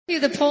To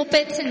the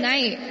pulpit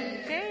tonight.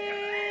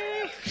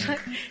 Hey,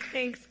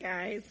 thanks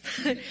guys.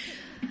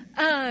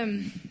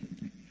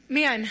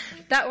 Man,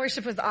 that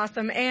worship was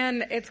awesome.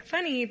 And it's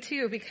funny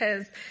too,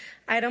 because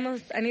I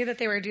knew that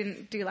they were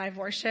doing live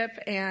worship,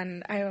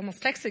 and I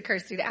almost texted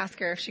Kirsty to ask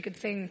her if she could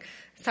sing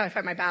That's How I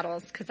Fight My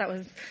Battles, because that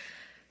was,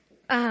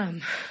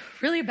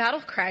 really a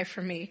battle cry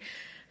for me.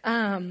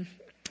 And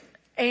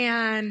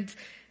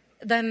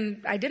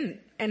then I didn't,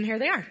 and here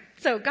they are.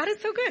 So God is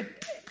so good.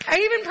 I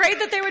even prayed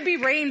that there would be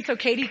rain so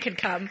Katie could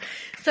come.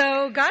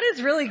 So God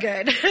is really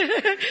good.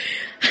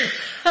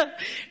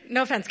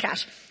 No offense,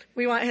 Cash.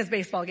 We want his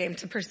baseball game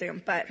to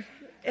pursue, but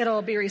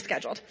it'll be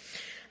rescheduled.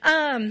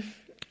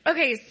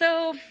 Okay,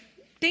 so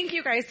thank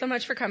you guys so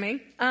much for coming.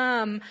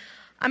 I'm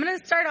going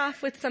to start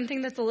off with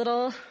something that's a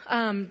little,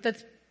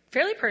 that's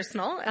fairly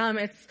personal.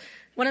 It's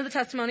one of the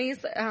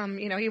testimonies,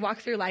 you walk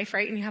through life,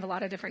 right? And you have a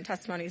lot of different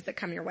testimonies that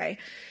come your way.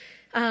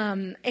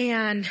 And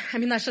I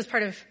mean, that's just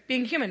part of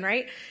being human,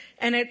 right?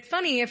 And it's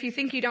funny if you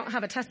think you don't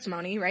have a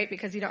testimony, right?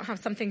 Because you don't have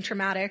something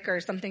traumatic or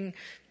something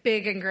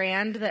big and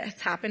grand that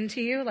has happened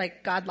to you.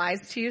 Like, God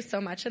lies to you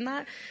so much in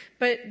that.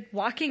 But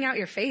walking out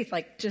your faith,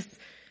 like just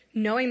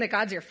knowing that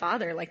God's your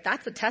father, like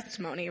that's a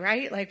testimony,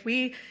 right? Like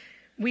we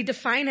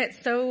define it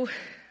so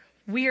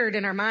weird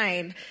in our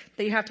mind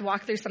that you have to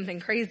walk through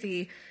something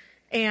crazy,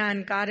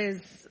 and God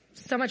is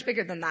so much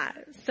bigger than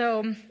that.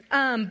 So,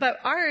 but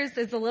ours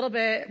is a little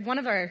bit, one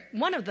of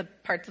the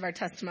parts of our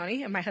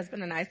testimony, and my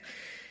husband and I's,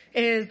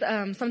 is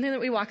something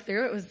that we walked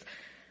through. It was,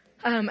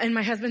 and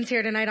my husband's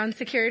here tonight on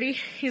security.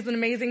 He's an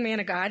amazing man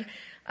of God.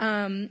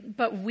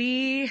 But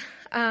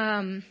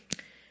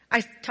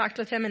I talked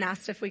with him and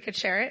asked if we could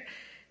share it.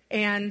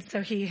 And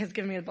so he has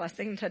given me the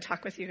blessing to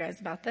talk with you guys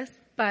about this.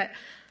 But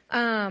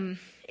in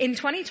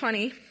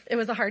 2020, it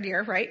was a hard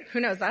year, right?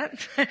 Who knows that?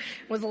 It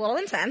was a little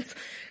intense.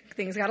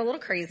 Things got a little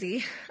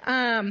crazy.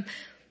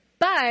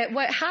 But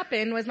what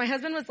happened was my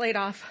husband was laid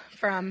off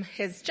from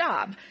his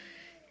job.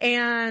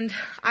 And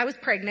I was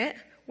pregnant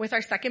with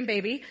our second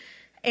baby.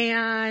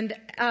 And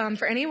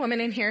for any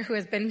woman in here who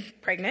has been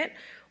pregnant,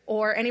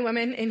 or any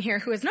woman in here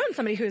who has known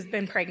somebody who has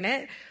been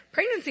pregnant,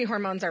 pregnancy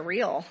hormones are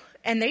real.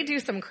 And they do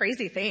some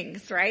crazy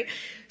things, right?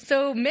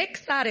 So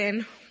mix that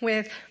in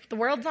with the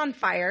world's on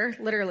fire,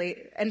 literally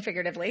and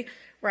figuratively,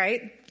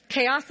 right?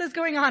 Chaos is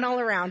going on all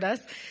around us.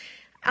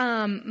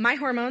 My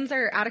hormones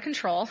are out of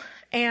control,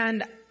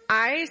 and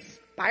I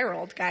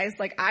spiraled, guys.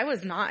 Like, I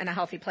was not in a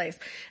healthy place.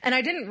 And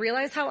I didn't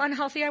realize how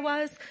unhealthy I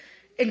was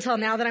until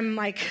now that I'm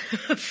like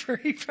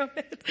free from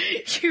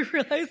it. You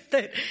realize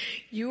that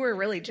you were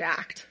really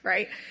jacked,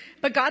 right?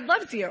 But God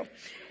loves you.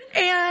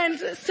 And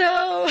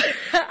so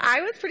I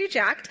was pretty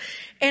jacked,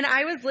 and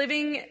I was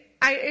living,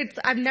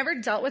 I've never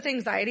dealt with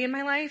anxiety in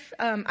my life.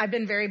 I've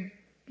been very,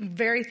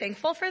 very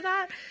thankful for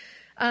that.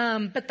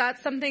 But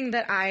that's something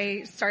that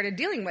I started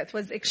dealing with,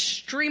 was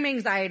extreme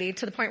anxiety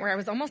to the point where I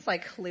was almost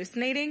like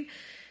hallucinating,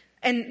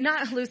 and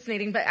not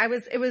hallucinating, but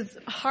it was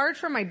hard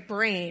for my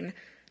brain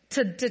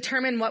to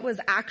determine what was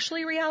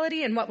actually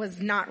reality and what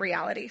was not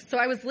reality. So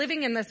I was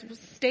living in this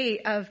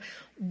state of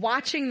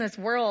watching this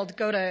world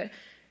go to,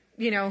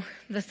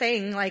 the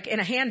saying, like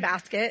in a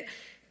handbasket,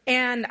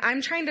 and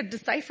I'm trying to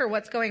decipher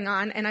what's going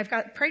on, and I've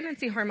got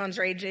pregnancy hormones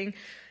raging,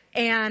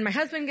 and my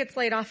husband gets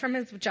laid off from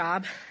his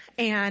job,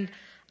 and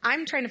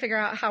I'm trying to figure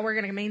out how we're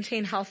going to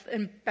maintain health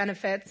and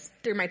benefits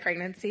through my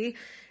pregnancy,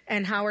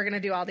 and how we're going to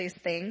do all these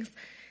things.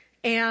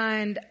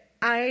 And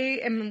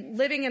I am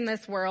living in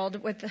this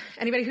world with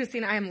anybody who's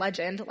seen I Am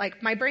Legend.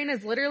 Like, my brain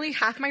is literally,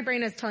 half my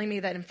brain is telling me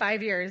that in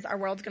 5 years, our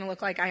world's going to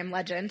look like I Am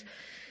Legend,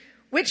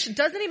 which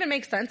doesn't even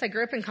make sense. I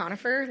grew up in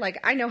conifer. Like,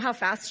 I know how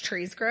fast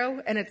trees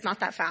grow, and it's not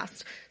that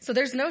fast. So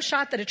there's no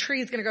shot that a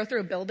tree is going to go through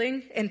a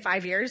building in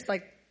 5 years.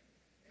 Like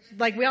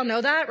we all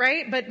know that,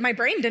 right? But my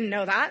brain didn't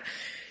know that.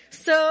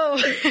 So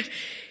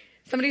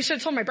somebody should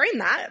have told my brain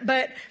that,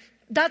 but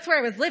that's where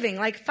I was living.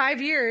 Like, 5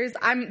 years,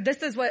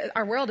 this is what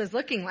our world is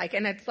looking like.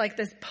 And it's like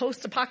this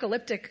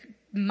post-apocalyptic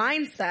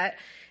mindset.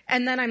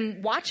 And then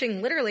I'm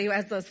watching literally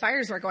as those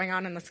fires were going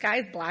on and the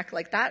sky's black,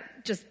 like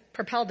that just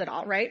propelled it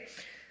all, right?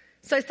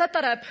 So I set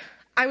that up.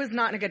 I was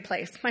not in a good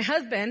place. My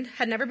husband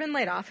had never been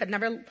laid off, had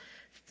never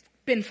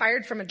been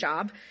fired from a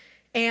job,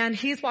 and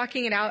he's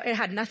walking it out. It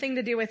had nothing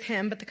to do with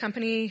him, but the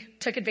company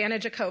took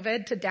advantage of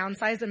COVID to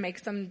downsize and make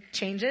some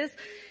changes,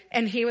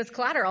 and he was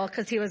collateral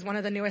because he was one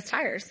of the newest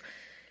hires.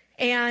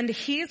 And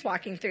he's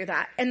walking through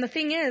that. And the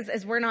thing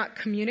is we're not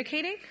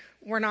communicating.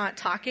 We're not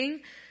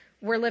talking.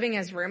 We're living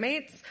as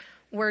roommates.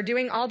 We're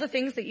doing all the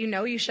things that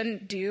you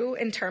shouldn't do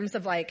in terms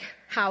of like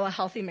how a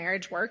healthy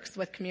marriage works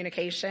with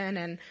communication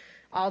and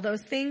all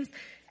those things.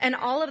 And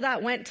all of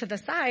that went to the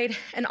side.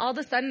 And all of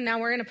a sudden now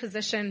we're in a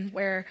position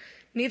where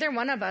neither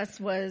one of us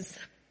was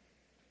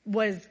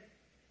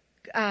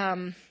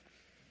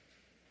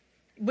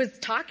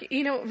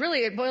talking, really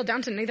it boiled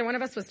down to neither one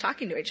of us was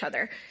talking to each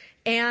other.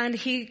 And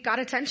he got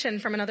attention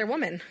from another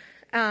woman.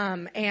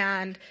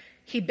 And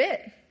he bit,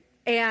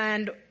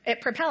 and it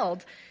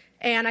propelled.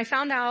 And I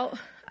found out,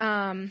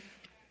 one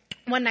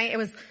night, it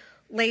was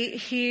late,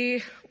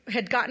 he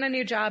had gotten a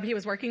new job. He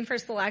was working for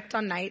Select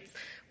on nights,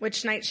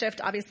 which night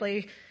shift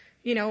obviously,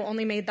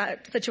 only made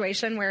that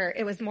situation where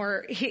it was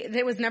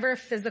it was never a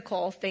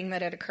physical thing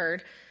that had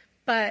occurred,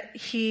 but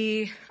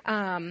he,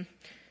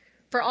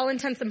 for all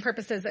intents and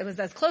purposes, it was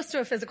as close to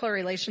a physical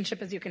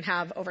relationship as you can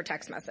have over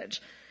text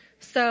message.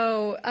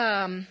 So,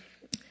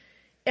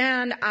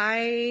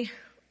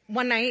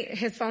 one night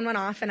his phone went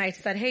off and I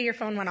said, hey, your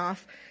phone went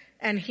off.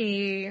 And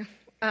he,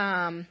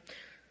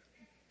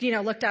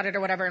 looked at it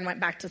or whatever and went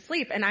back to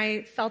sleep. And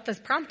I felt this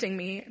prompting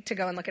me to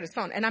go and look at his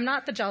phone. And I'm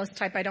not the jealous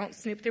type. I don't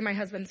snoop through my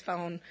husband's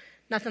phone,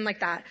 nothing like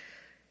that.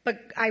 But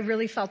I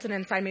really felt it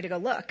inside me to go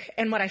look.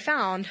 And what I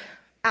found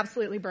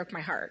absolutely broke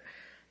my heart.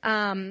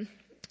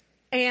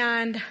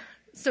 And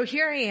so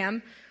here I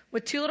am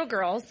with 2 little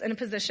girls in a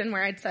position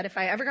where I'd said if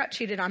I ever got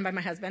cheated on by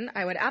my husband,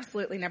 I would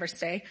absolutely never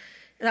stay.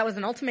 That was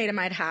an ultimatum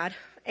I'd had.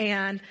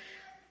 And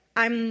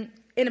I'm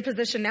in a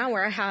position now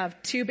where I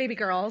have 2 baby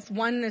girls.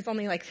 One is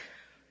only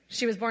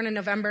she was born in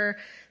November.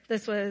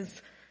 This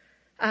was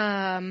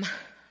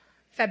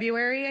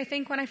February, I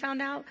think, when I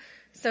found out.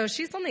 So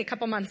she's only a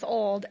couple months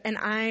old, and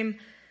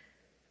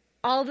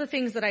all the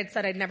things that I'd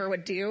said I'd never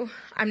would do,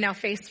 I'm now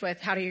faced with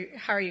how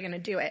are you going to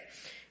do it?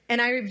 And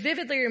I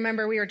vividly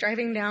remember we were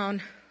driving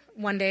down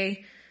one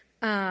day.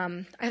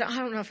 I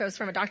don't know if it was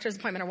from a doctor's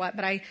appointment or what,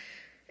 but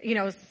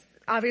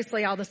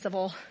obviously all the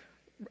civil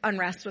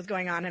unrest was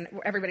going on, and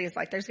everybody's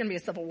like, there's going to be a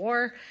civil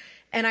war.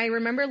 And I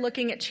remember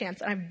looking at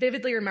Chance, and I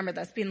vividly remember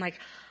this, being like,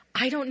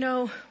 I don't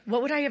know,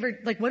 what would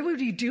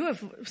would you do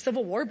if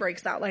civil war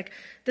breaks out?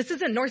 This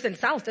isn't North and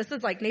South. This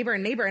is neighbor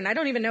and neighbor, and I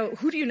don't even know,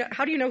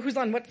 how do you know who's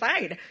on what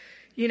side?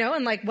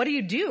 And what do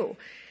you do?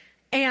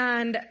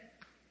 And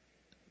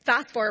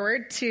fast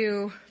forward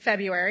to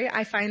February,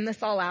 I find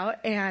this all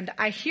out, and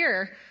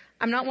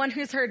I'm not one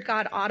who's heard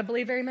God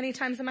audibly very many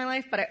times in my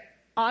life, but I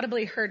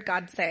audibly heard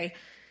God say,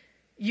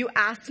 you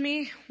asked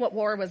me what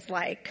war was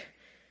like.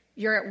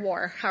 You're at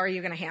war. How are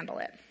you going to handle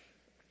it?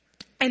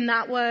 And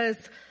that was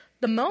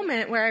the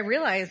moment where I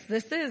realized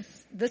this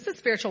is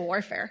spiritual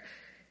warfare.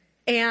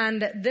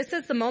 And this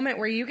is the moment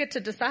where you get to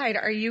decide,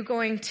 are you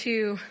going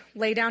to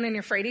lay down in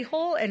your Frady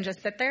hole and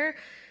just sit there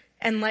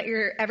and let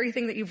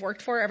everything that you've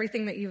worked for,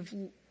 everything that you've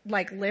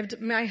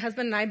lived. My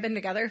husband and I have been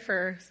together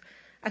for,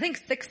 I think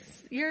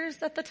 6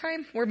 years at the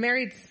time. We're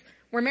married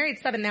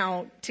 7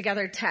 now,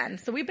 together 10.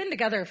 So we've been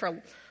together for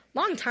a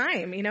long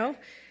time,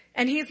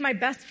 and he's my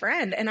best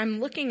friend. And I'm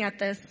looking at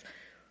this,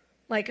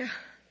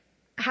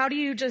 how do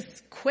you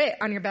just quit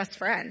on your best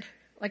friend?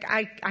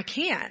 I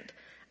can't.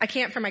 I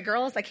can't for my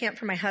girls. I can't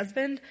for my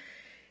husband.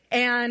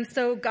 And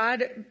so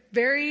God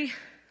very,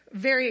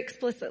 very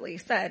explicitly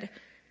said,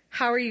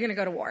 how are you going to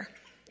go to war?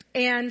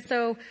 And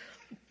so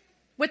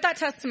with that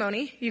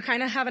testimony, you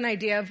kind of have an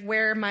idea of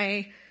where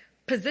my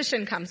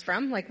position comes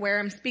from, where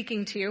I'm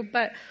speaking to.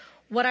 But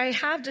what I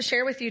have to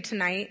share with you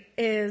tonight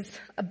is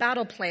a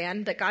battle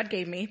plan that God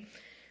gave me.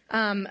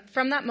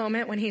 From that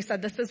moment when he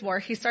said, this is war,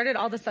 he started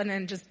all of a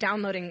sudden just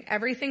downloading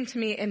everything to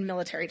me in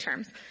military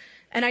terms.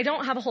 And I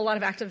don't have a whole lot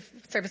of active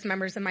service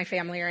members in my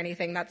family or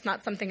anything. That's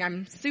not something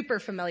I'm super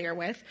familiar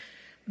with,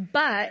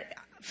 but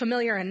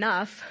familiar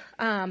enough.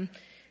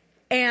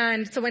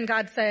 And so when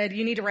God said,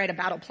 you need to write a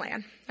battle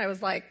plan, I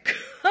was like,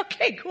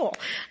 okay, cool.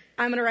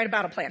 I'm going to write a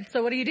battle plan.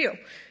 So what do?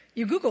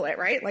 You Google it,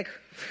 right?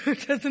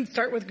 It doesn't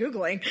start with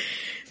Googling.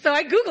 So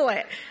I Google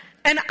it.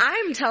 And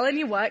I'm telling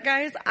you what,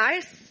 guys,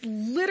 I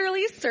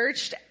literally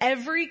searched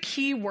every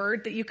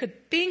keyword that you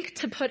could think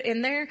to put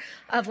in there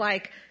of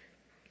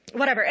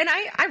whatever. And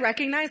I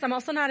recognize I'm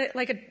also not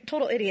a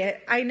total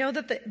idiot. I know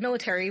that the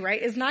military,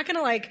 right, is not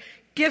going to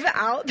give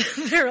out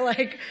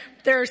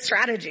their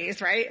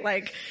strategies,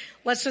 right?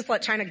 Let's just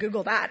let China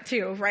Google that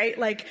too, right?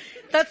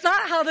 That's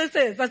not how this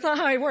is. That's not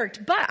how I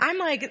worked. But I'm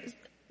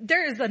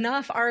there is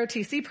enough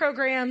ROTC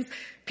programs.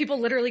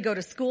 People literally go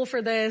to school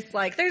for this.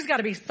 There's got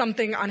to be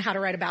something on how to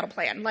write a battle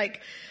plan.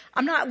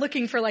 I'm not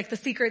looking for the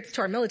secrets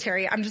to our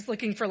military. I'm just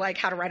looking for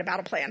how to write a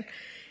battle plan.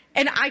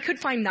 And I could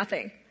find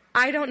nothing.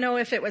 I don't know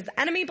if it was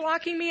enemy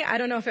blocking me. I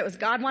don't know if it was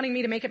God wanting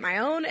me to make it my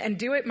own and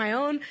do it my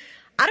own.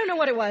 I don't know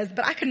what it was,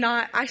 but I could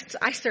not.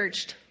 I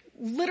searched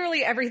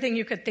literally everything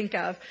you could think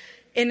of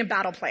in a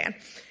battle plan.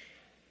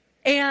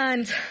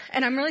 And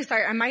I'm really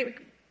sorry. I might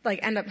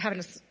end up having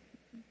to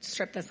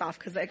strip this off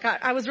because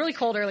I was really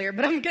cold earlier,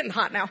 but I'm getting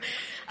hot now.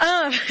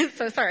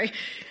 So sorry.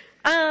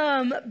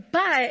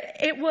 But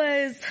it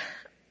was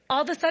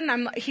all of a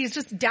sudden he's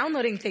just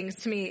downloading things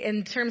to me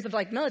in terms of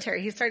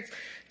military. He starts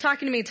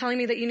talking to me, telling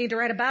me that you need to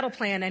write a battle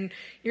plan and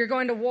you're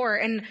going to war.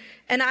 And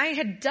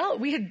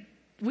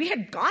we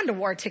had gone to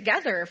war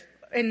together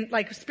and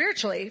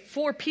spiritually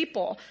for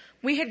people.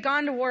 We had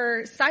gone to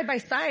war side by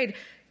side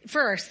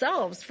for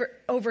ourselves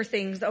over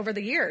things over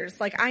the years.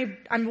 I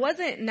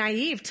wasn't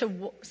naive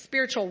to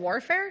spiritual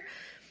warfare,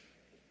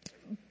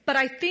 but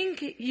I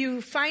think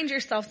you find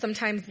yourself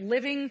sometimes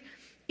living,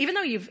 even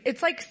though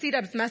it's like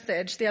C-Dub's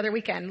message the other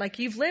weekend,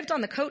 you've lived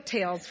on the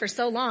coattails for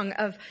so long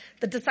of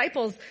the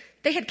disciples.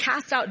 They had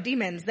cast out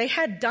demons. They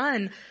had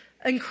done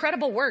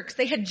incredible works.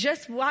 They had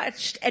just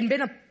watched and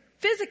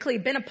physically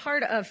been a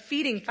part of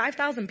feeding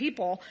 5,000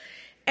 people.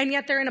 And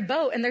yet they're in a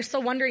boat and they're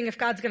still wondering if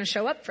God's going to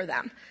show up for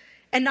them.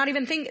 And not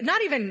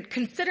even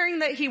considering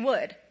that he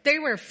would. They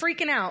were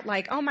freaking out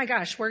like, oh my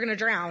gosh, we're going to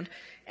drown.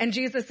 And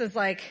Jesus is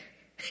like,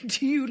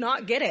 do you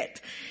not get it?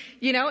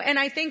 And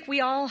I think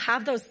we all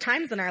have those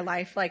times in our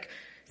life, like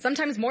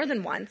sometimes more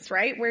than once,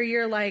 right? Where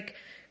you're like,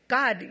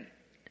 God,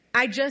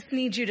 I just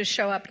need you to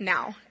show up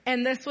now.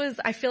 And this was,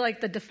 I feel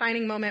like, the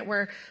defining moment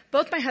where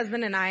both my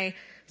husband and I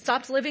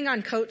stopped living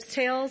on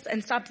coattails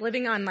and stopped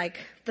living on like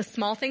the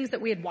small things that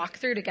we had walked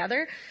through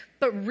together,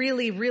 but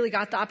really, really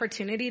got the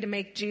opportunity to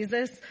make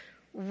Jesus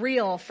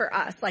real for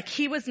us. Like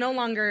he was no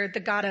longer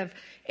the God of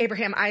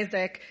Abraham,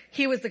 Isaac.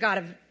 He was the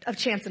God of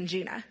Chance and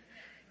Gina.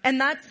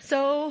 And that's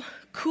so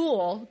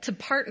cool to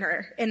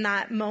partner in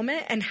that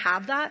moment and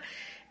have that.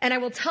 And I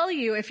will tell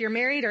you, if you're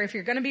married or if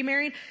you're going to be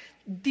married,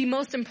 the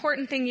most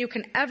important thing you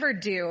can ever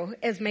do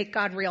is make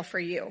God real for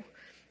you.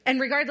 And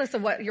regardless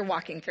of what you're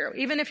walking through,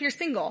 even if you're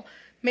single,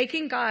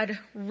 making God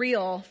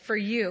real for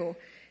you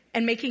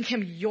and making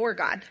him your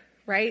God,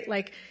 right?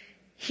 Like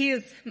he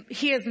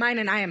is mine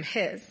and I am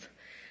his.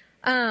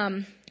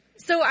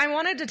 So I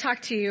wanted to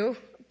talk to you,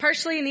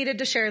 partially needed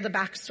to share the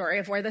backstory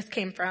of where this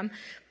came from,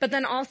 but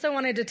then also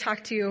wanted to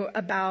talk to you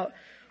about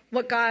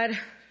what God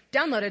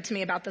downloaded to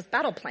me about this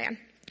battle plan.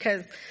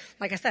 Because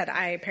like I said,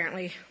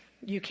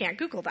 you can't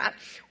Google that,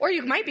 or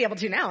you might be able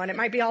to now, and it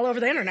might be all over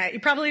the internet. You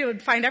probably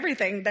would find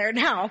everything there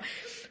now.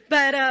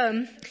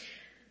 But,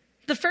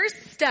 the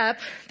first step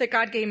that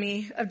God gave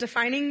me of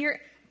defining your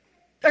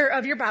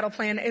battle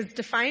plan is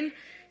define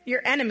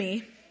your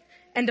enemy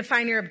and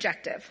define your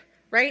objective,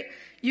 right?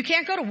 You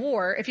can't go to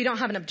war if you don't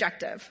have an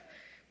objective,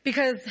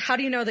 because how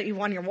do you know that you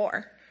won your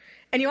war?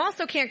 And you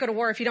also can't go to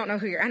war if you don't know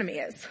who your enemy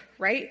is,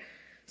 right?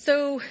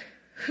 So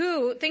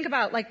think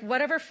about like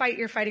whatever fight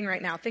you're fighting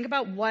right now, think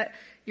about what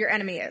your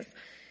enemy is.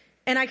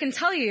 And I can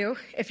tell you,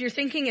 if you're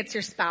thinking it's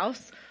your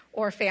spouse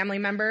or a family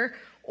member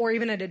or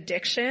even an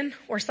addiction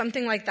or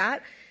something like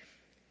that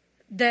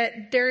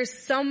there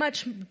is so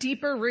much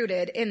deeper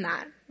rooted in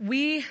that.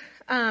 We,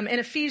 in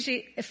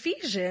Ephesians,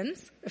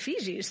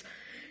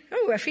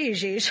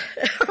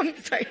 I'm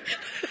sorry.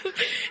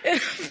 In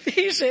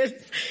Ephesians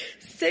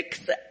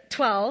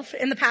 6:12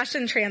 in the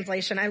Passion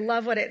Translation, I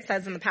love what it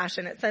says in the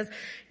Passion. It says,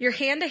 your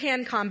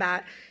hand-to-hand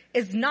combat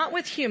is not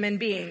with human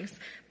beings,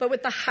 but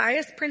with the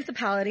highest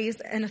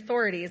principalities and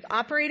authorities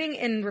operating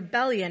in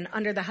rebellion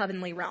under the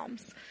heavenly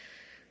realms.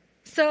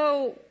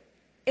 So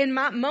in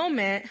that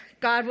moment,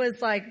 God was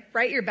like,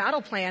 write your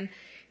battle plan.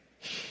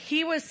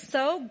 He was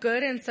so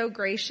good and so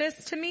gracious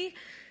to me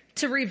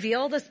to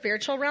reveal the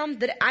spiritual realm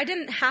that I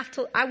didn't have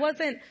to, I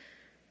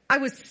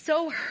was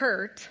so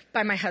hurt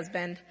by my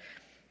husband,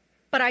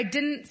 but I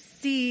didn't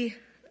see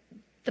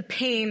the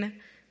pain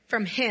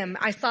from him.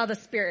 I saw the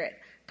spirit.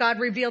 God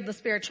revealed the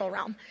spiritual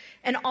realm.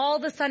 And all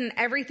of a sudden,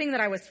 everything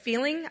that I was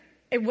feeling,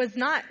 it was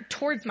not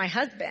towards my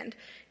husband.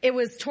 It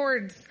was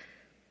towards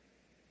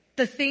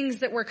the things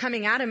that were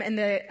coming at him and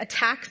the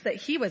attacks that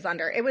he was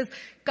under. It was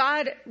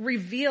God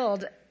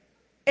revealed,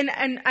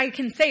 and I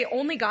can say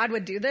only God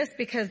would do this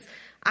because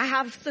I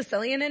have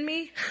Sicilian in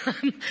me.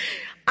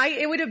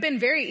 It would have been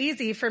very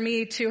easy for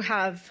me to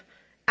have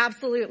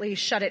absolutely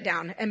shut it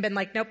down and been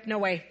like, nope, no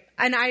way.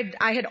 And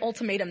I had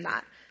ultimatum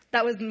that.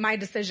 That was my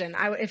decision.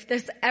 If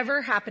this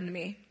ever happened to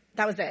me,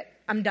 that was it.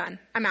 I'm done.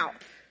 I'm out.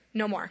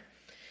 No more.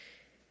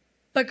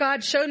 But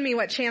God showed me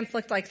what Chance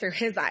looked like through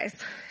his eyes.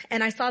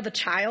 And I saw the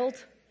child.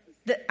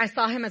 I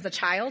saw him as a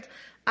child.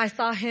 I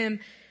saw him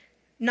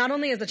not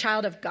only as a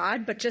child of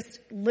God, but just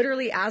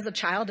literally as a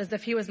child, as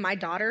if he was my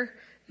daughter.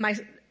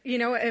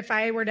 If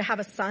I were to have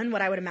a son,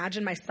 what I would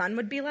imagine my son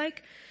would be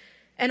like.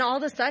 And all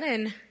of a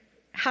sudden,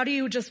 how do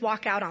you just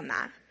walk out on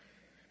that?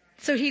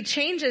 So he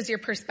changes your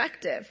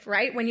perspective,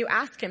 right? When you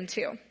ask him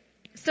to.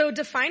 So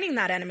defining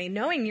that enemy,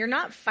 knowing you're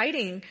not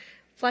fighting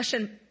flesh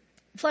and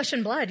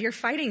blood, you're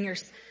fighting your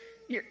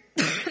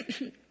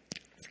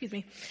excuse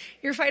me,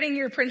 you're fighting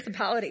your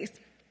principalities.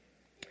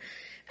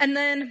 And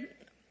then,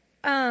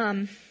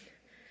 the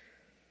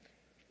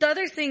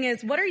other thing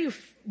is, what are you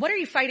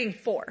fighting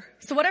for?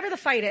 So whatever the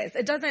fight is,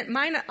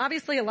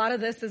 obviously a lot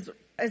of this is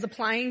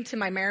applying to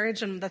my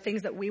marriage and the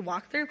things that we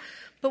walk through,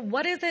 but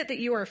what is it that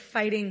you are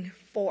fighting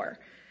for?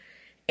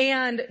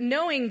 And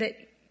knowing that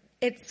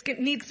it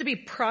needs to be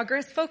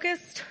progress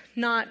focused,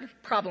 not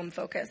problem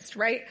focused,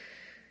 right?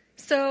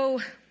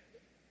 So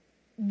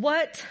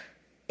what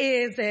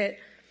is it?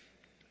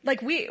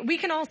 Like we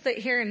can all sit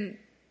here and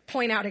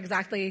point out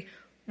exactly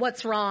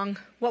what's wrong,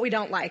 what we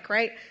don't like,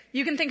 right?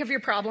 You can think of your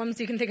problems.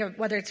 You can think of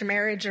whether it's your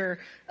marriage or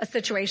a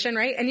situation,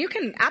 right? And you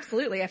can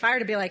absolutely, if I were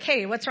to be like,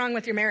 hey, what's wrong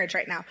with your marriage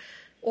right now?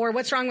 Or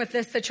what's wrong with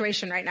this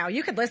situation right now?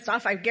 You could list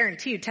off, I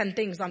guarantee you, 10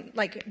 things on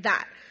like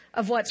that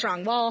of what's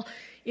wrong. Well,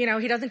 he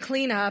doesn't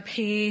clean up.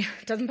 He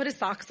doesn't put his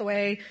socks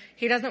away.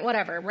 He doesn't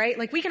whatever, right?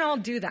 Like we can all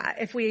do that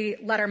if we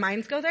let our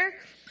minds go there.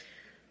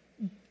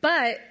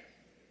 But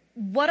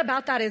what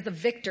about that is a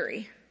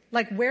victory?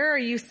 Like, where are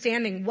you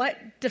standing?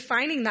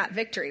 Defining that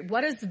victory?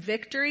 What is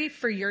victory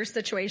for your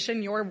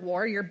situation, your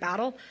war, your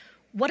battle?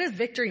 What does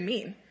victory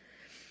mean?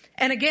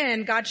 And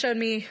again, God showed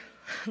me,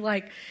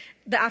 like,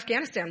 the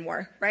Afghanistan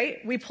war,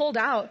 right? We pulled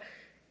out,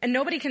 and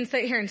nobody can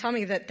sit here and tell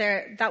me that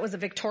that was a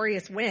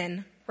victorious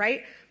win,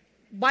 right?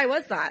 Why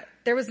was that?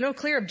 There was no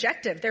clear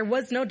objective. There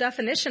was no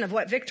definition of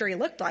what victory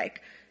looked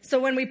like. So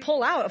when we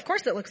pull out, of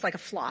course it looks like a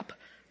flop,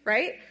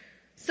 right?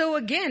 So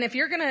again, if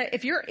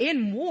you're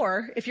in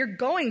war, if you're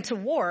going to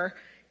war,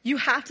 you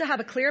have to have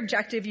a clear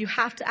objective. You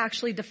have to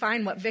actually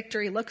define what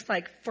victory looks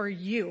like for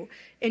you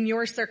in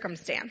your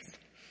circumstance.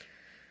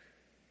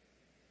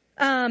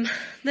 The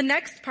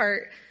next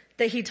part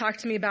that he talked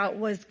to me about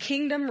was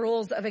kingdom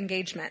rules of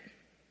engagement.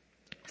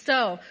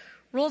 So,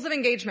 rules of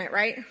engagement,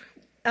 right?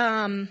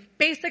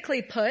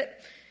 Basically put,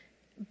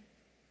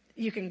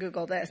 you can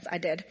Google this, I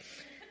did.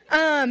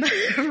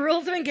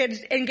 Rules of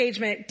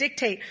engagement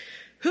dictate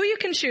who you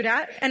can shoot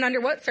at and under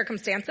what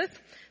circumstances,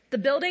 the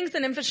buildings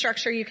and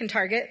infrastructure you can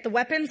target, the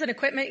weapons and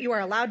equipment you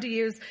are allowed to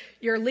use,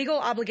 your legal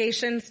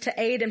obligations to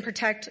aid and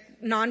protect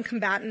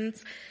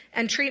non-combatants,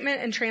 and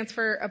treatment and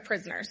transfer of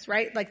prisoners,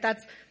 right? Like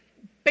that's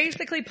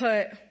basically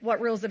put what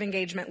rules of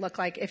engagement look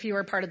like if you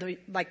were part of the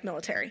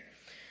military.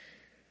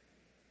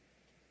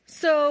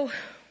 So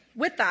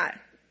with that,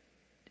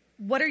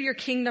 what are your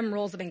kingdom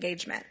rules of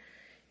engagement?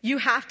 You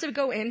can't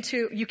go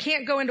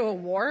into a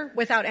war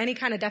without any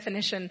kind of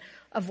definition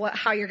of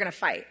how you're going to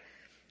fight,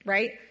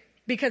 right?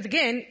 Because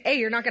again, A,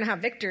 you're not going to have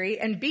victory,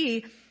 and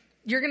B,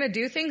 you're going to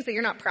do things that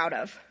you're not proud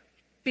of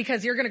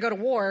because you're going to go to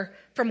war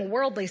from a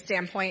worldly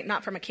standpoint,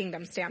 not from a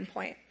kingdom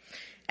standpoint.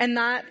 And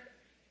that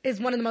is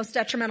one of the most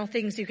detrimental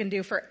things you can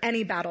do for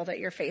any battle that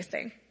you're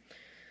facing.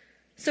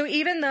 So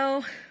even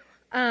though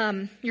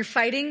you're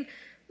fighting,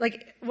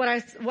 like what I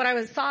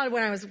saw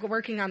when I was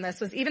working on this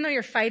was even though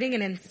you're fighting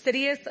an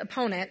insidious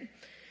opponent,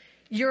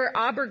 you're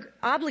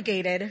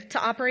obligated to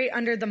operate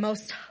under the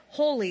most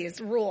holiest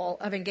rule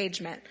of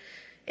engagement.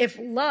 If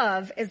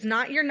love is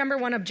not your number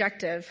one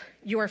objective,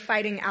 you are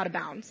fighting out of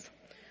bounds.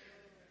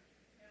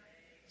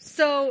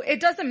 So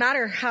it doesn't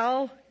matter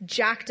how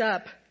jacked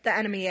up the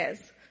enemy is,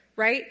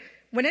 right?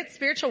 When it's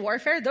spiritual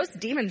warfare, those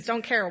demons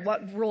don't care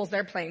what rules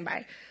they're playing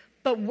by.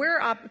 But we're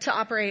to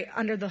operate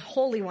under the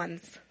Holy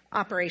One's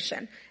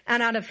operation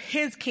and out of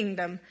his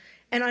kingdom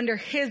and under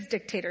his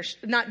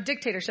dictatorship, not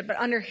dictatorship, but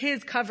under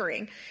his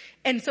covering.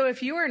 And so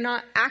if you are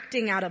not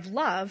acting out of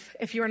love,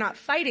 if you are not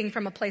fighting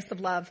from a place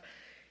of love,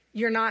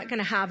 you're not going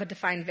to have a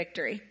defined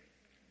victory.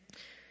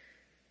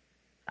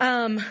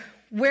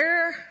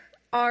 Where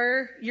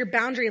are your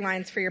boundary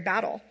lines for your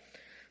battle?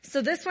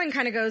 So this one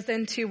kind of goes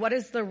into what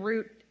is the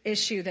root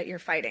issue that you're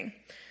fighting.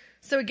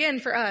 So again,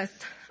 for us,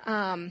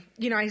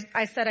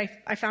 I said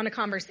I found a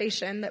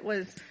conversation that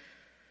was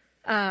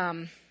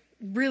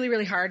really,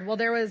 really hard. Well,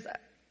 there was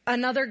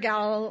another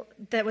gal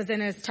that was in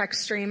his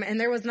text stream, and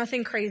there was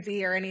nothing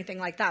crazy or anything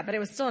like that, but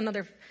there was still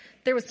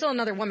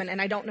another woman,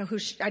 and I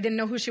didn't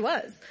know who she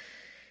was.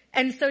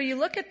 And so you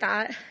look at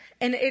that,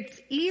 and it's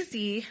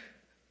easy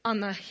on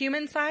the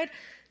human side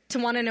to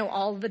want to know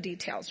all the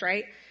details,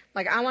 right?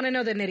 Like, I want to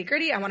know the nitty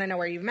gritty. I want to know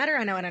where you've met her.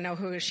 I want to know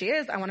who she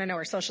is. I want to know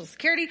her social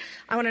security.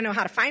 I want to know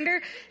how to find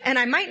her. And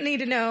I might need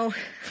to know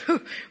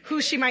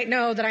who she might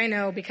know that I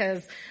know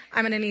because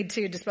I'm going to need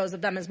to dispose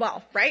of them as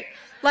well, right?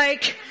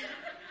 Like,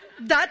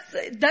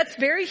 that's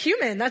very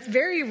human. That's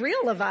very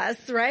real of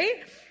us,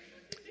 right?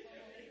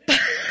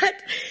 But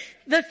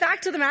the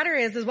fact of the matter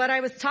is what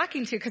I was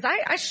talking to, because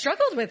I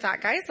struggled with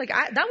that, guys. Like,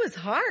 that was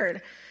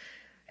hard.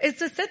 Is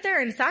to sit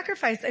there and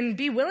sacrifice and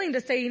be willing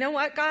to say, you know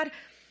what, God,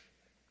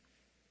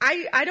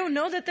 I don't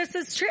know that this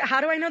is true.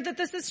 How do I know that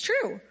this is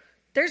true?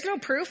 There's no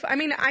proof. I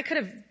mean, I could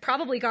have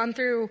probably gone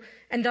through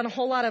and done a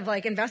whole lot of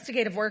like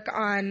investigative work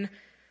on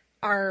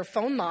our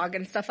phone log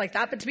and stuff like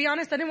that. But to be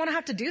honest, I didn't want to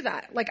have to do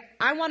that. Like,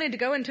 I wanted to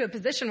go into a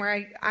position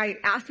where I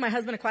asked my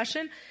husband a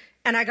question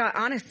and I got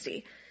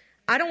honesty.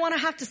 I don't want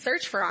to have to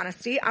search for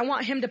honesty. I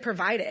want him to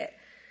provide it.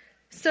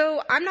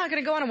 So I'm not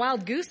going to go on a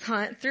wild goose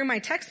hunt through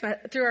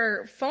through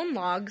our phone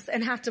logs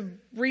and have to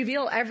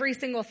reveal every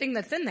single thing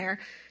that's in there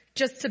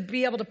just to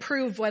be able to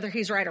prove whether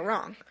he's right or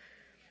wrong.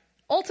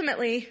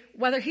 Ultimately,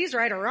 whether he's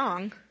right or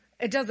wrong,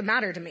 it doesn't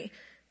matter to me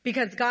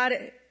because God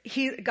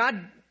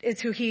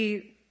is who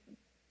he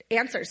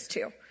answers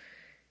to.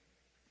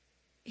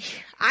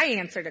 I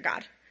answer to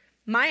God.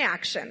 My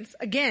actions,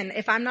 again,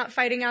 if I'm not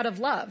fighting out of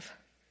love,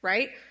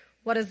 right?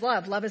 What is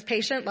love? Love is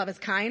patient. Love is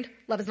kind.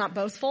 Love is not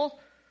boastful.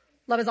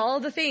 Love is all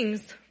of the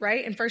things,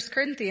 right? In 1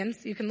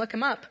 Corinthians, you can look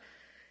them up.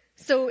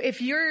 So if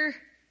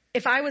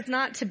I was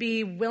not to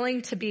be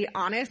willing to be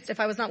honest, if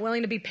I was not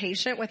willing to be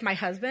patient with my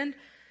husband,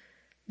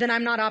 then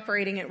I'm not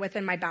operating it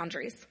within my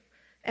boundaries.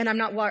 And I'm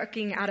not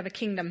working out of a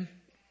kingdom.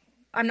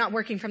 I'm not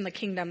working from the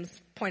kingdom's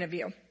point of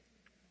view.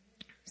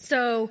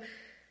 So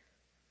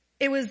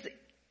it was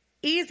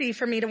easy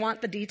for me to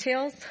want the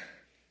details.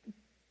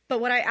 But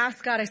what I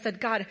asked God, I said,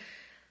 God,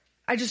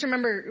 I just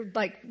remember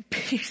like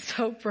being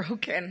so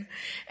broken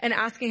and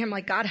asking him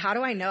like, God, how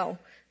do I know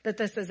that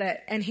this is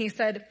it? And he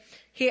said,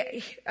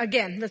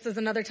 again, this is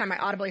another time I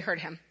audibly heard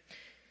him.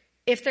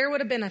 If there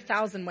would have been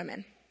 1,000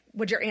 women,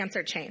 would your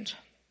answer change?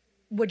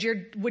 Would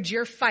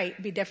your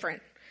fight be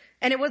different?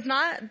 And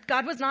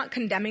God was not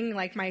condemning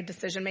like my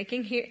decision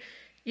making.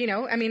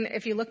 I mean,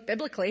 if you look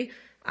biblically,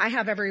 I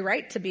have every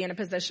right to be in a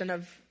position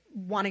of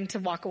wanting to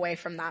walk away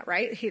from that,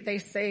 right? They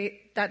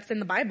say that's in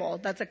the Bible.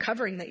 That's a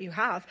covering that you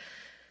have.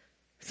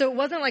 So it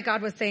wasn't like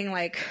God was saying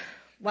like,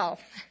 well,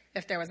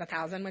 if there was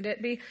 1,000, would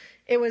it be?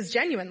 It was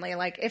genuinely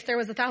like, if there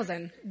was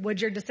 1,000,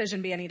 would your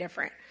decision be any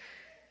different?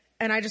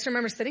 And I just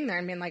remember sitting there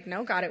and being like,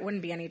 no, God, it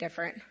wouldn't be any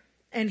different.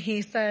 And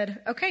he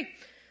said, okay,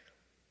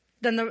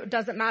 then it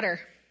doesn't matter.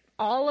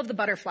 All of the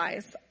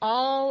butterflies,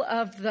 all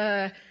of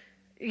the,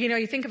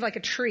 you think of like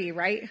a tree,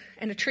 right?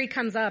 And a tree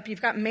comes up,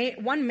 you've got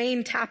one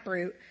main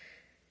taproot,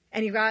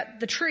 and you've got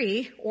the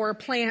tree or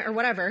plant or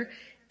whatever,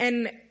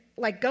 and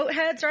like goat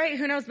heads, right?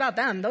 Who knows about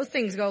them? Those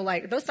things go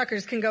those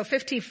suckers can go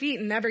 50 feet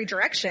in every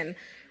direction,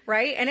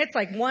 right? And it's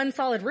like one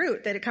solid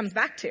root that it comes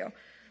back to.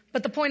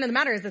 But the point of the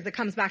matter is it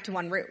comes back to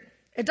one root.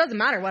 It doesn't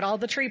matter what all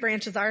the tree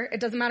branches are. It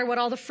doesn't matter what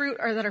all the fruit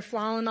are that are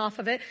falling off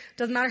of it. It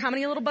doesn't matter how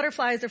many little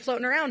butterflies are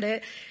floating around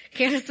it.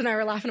 Candace and I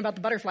were laughing about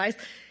the butterflies.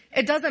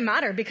 It doesn't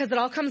matter because it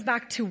all comes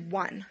back to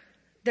one.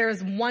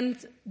 There's one.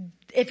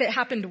 If it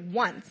happened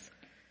once,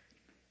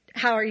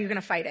 how are you going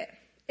to fight it?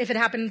 If it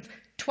happens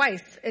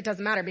twice, it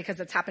doesn't matter because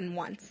it's happened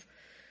once.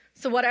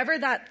 So whatever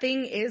that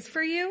thing is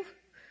for you,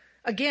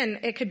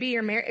 again, it could be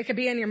it could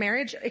be in your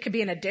marriage. It could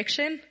be an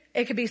addiction.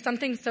 It could be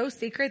something so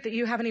secret that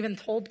you haven't even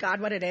told God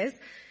what it is.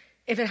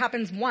 If it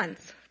happens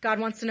once, God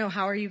wants to know,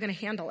 how are you going to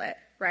handle it,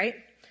 right?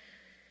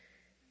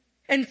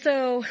 And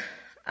so,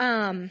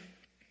 and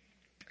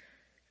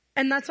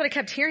that's what I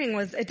kept hearing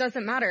was, it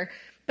doesn't matter.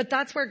 But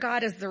that's where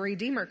God as the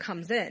Redeemer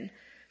comes in.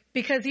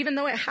 Because even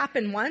though it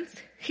happened once,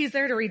 he's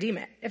there to redeem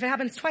it. If it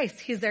happens twice,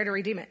 he's there to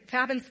redeem it. If it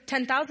happens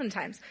 10,000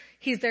 times,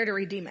 he's there to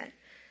redeem it.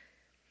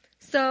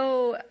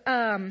 So,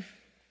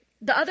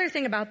 the other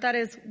thing about that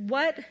is,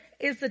 what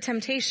is the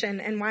temptation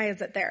and why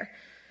is it there?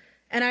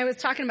 And I was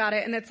talking about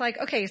it, and it's like,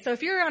 okay, so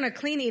if you're on a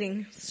clean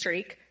eating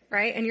streak,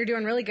 right, and you're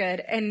doing really good,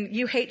 and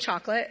you hate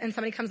chocolate, and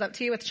somebody comes up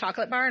to you with a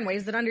chocolate bar and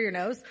waves it under your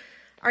nose,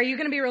 are you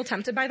going to be real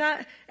tempted by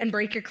that and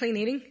break your clean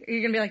eating? Or are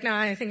you going to be like, no,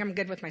 I think I'm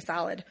good with my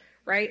salad,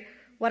 right?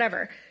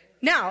 Whatever.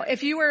 Now,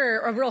 if you were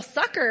a real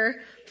sucker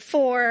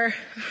for,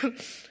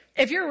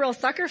 if you're a real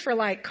sucker for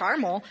like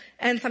caramel,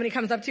 and somebody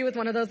comes up to you with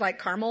one of those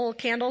like caramel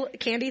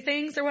candy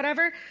things or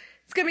whatever,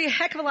 it's going to be a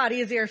heck of a lot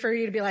easier for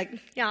you to be like,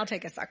 yeah, I'll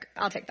take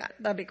that.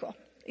 That'd be cool.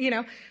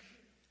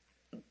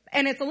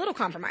 And it's a little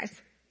compromise.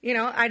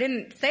 I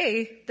didn't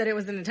say that it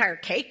was an entire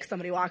cake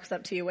somebody walks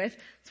up to you with.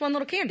 It's one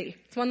little candy.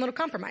 It's one little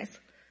compromise,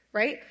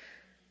 right?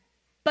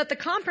 But the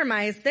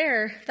compromise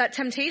there, that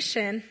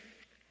temptation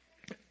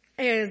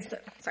is,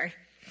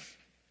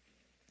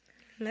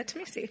 let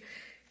me see.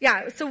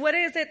 Yeah, so what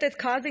is it that's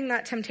causing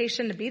that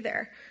temptation to be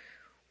there?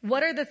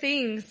 What are the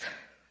things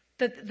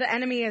that the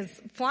enemy is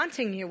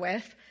flaunting you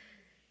with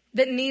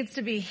that needs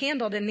to be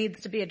handled and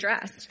needs to be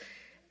addressed?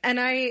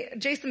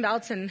 And Jason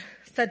Balton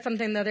said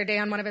something the other day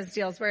on one of his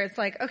deals where it's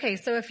like, okay,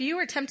 so if you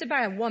were tempted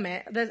by a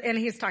woman, and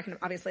he's talking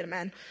obviously to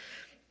men,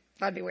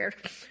 that'd be weird.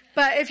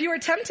 But if you were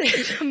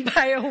tempted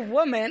by a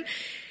woman,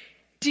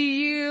 do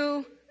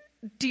you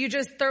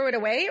just throw it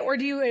away, or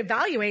do you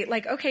evaluate?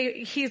 Like,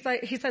 okay, he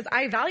says,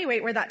 I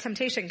evaluate where that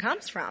temptation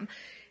comes from.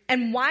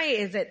 And why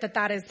is it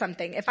that is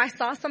something? If I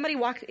saw somebody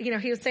walk, he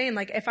was saying,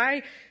 like, if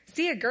I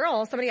see a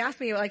girl, somebody asked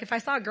me, like, if I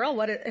saw a girl,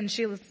 and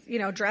she was,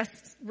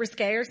 dressed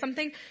risque or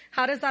something,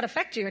 how does that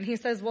affect you? And he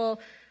says,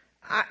 well,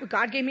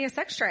 God gave me a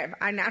sex drive.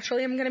 I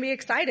naturally am going to be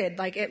excited.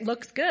 Like, it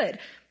looks good.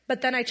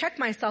 But then I check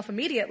myself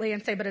immediately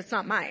and say, but it's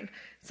not mine.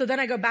 So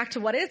then I go back to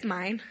what is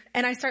mine,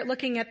 and I start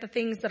looking at the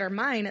things that are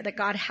mine that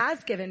God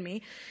has given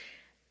me.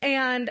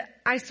 And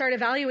I start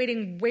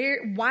evaluating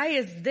why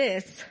is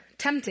this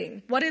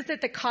tempting? What is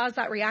it that caused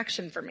that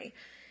reaction for me?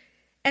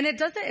 And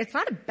it's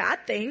not a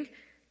bad thing.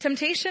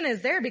 Temptation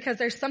is there because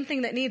there's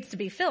something that needs to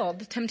be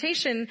filled.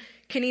 Temptation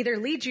can either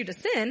lead you to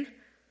sin,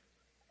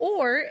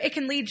 or it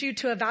can lead you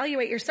to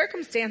evaluate your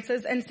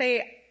circumstances and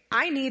say,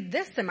 I need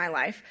this in my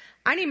life.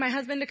 I need my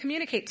husband to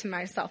communicate to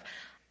myself.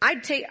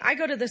 I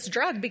go to this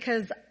drug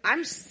because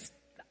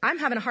I'm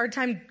having a hard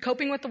time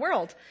coping with the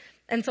world.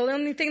 And so the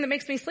only thing that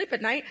makes me sleep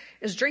at night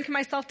is drinking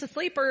myself to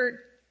sleep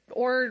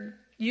or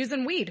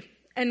using weed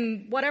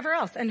and whatever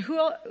else. And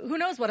who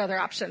knows what other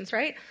options,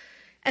 right?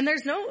 And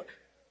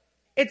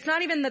it's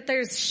not even that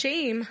there's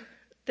shame.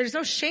 There's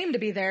no shame to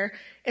be there.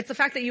 It's the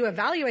fact that you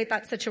evaluate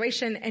that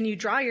situation and you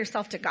draw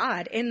yourself to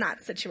God in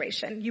that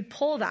situation. You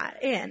pull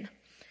that in.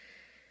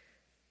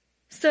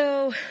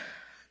 So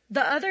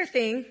the other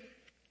thing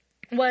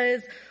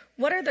was,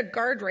 what are the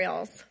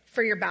guardrails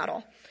for your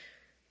battle?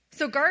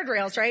 So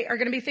guardrails, right, are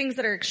going to be things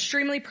that are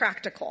extremely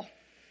practical.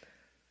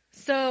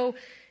 So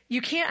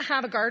you can't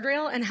have a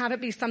guardrail and have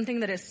it be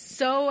something that is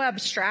so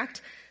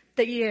abstract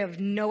that you have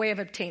no way of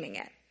obtaining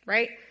it,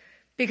 right?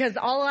 Because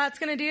all that's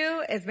going to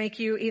do is make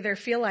you either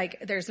feel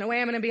like there's no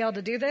way I'm going to be able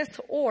to do this,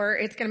 or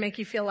it's going to make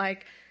you feel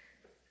like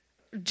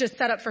just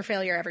set up for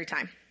failure every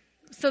time.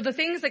 So the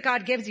things that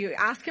God gives you,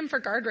 ask him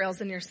for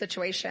guardrails in your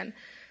situation.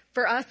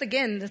 For us,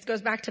 again, this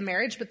goes back to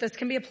marriage, but this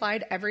can be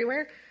applied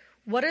everywhere.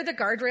 What are the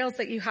guardrails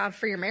that you have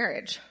for your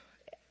marriage?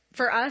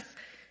 For us,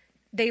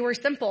 they were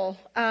simple.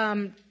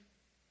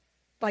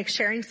 like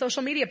sharing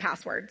social media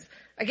passwords.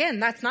 Again,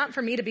 that's not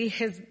for me to be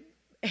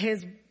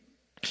his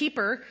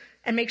keeper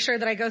and make sure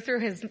that I go through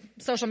his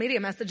social media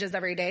messages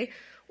every day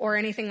or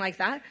anything like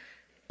that.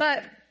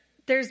 But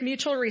there's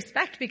mutual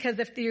respect, because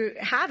if you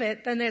have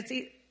it,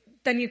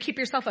 then you keep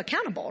yourself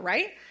accountable,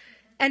 right?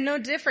 And no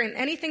different.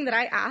 Anything that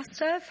I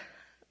asked of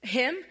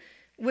him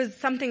was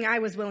something I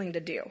was willing to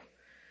do.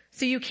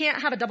 So you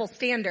can't have a double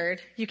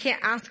standard. You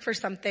can't ask for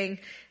something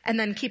and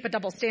then keep a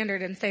double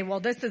standard and say, well,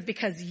 this is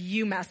because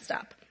you messed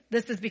up.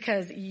 This is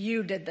because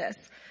you did this.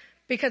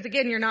 Because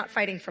again, you're not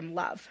fighting from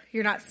love.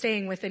 You're not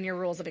staying within your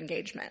rules of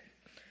engagement.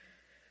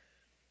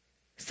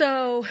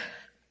 So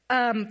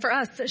for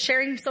us,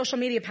 sharing social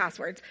media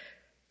passwords,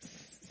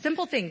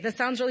 simple thing. This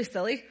sounds really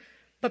silly,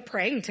 but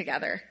praying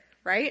together,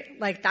 right?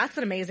 Like that's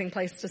an amazing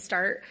place to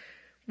start.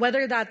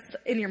 Whether that's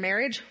in your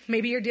marriage,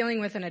 maybe you're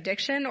dealing with an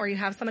addiction or you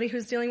have somebody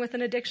who's dealing with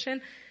an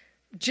addiction,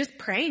 just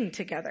praying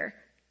together.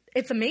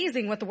 It's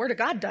amazing what the Word of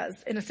God does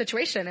in a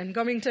situation and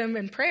going to Him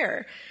in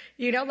prayer.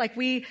 You know, like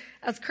we,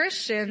 as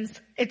Christians,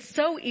 it's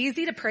so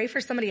easy to pray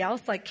for somebody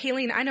else. Like,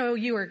 Kayleen, I know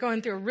you are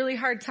going through a really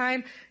hard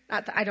time.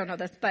 Not that I don't know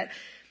this, but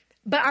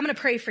I'm going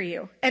to pray for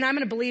you and I'm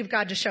going to believe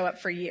God to show up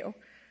for you.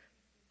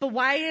 But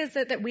why is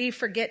it that we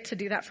forget to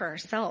do that for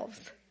ourselves?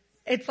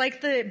 It's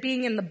like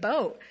being in the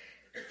boat.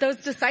 Those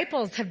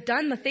disciples have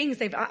done the things,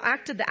 they've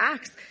acted the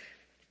acts.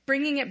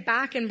 Bringing it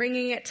back and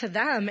bringing it to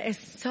them is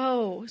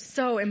so,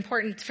 so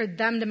important for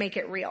them to make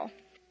it real.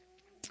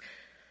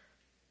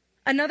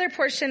 Another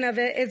portion of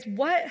it is,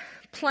 what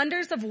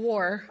plunders of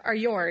war are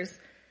yours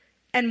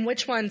and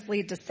which ones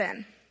lead to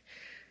sin?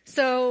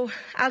 So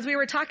as we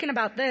were talking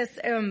about this,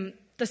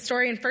 the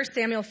story in 1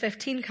 Samuel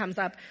 15 comes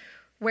up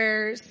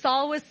where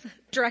Saul was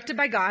directed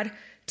by God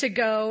to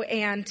go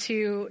and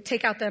to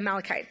take out the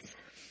Amalekites.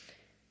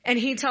 And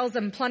he tells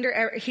them,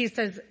 he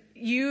says,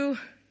 you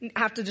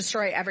have to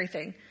destroy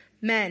everything.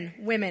 Men,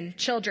 women,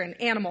 children,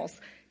 animals.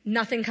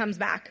 Nothing comes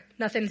back.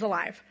 Nothing's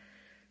alive.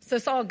 So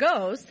Saul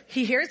goes,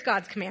 he hears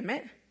God's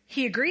commandment.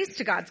 He agrees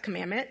to God's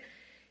commandment.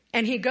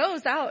 And he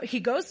goes out, he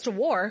goes to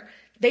war.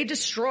 They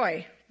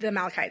destroy the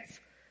Amalekites.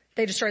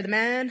 They destroy the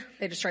men.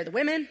 They destroy the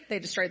women. They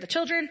destroy the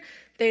children.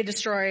 They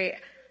destroy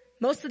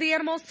most of the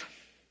animals.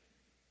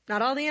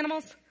 Not all the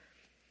animals.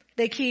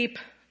 They keep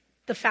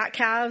the fat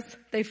calves.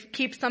 They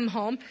keep some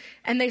home.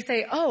 And they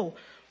say, oh,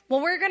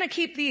 well, we're going to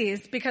keep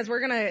these because we're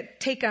going to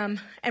take them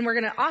and we're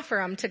going to offer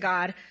them to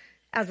God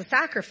as a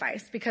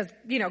sacrifice, because,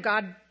 you know,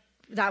 God,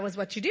 that was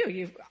what you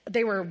do.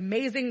 They were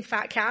amazing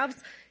fat calves.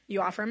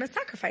 You offer them as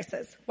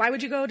sacrifices. Why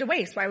would you go to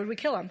waste? Why would we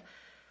kill them?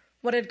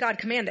 What had God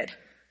commanded?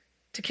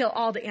 To kill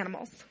all the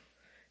animals,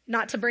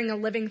 not to bring a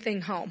living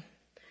thing home.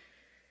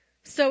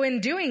 So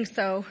in doing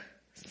so,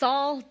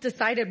 Saul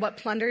decided what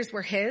plunders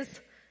were his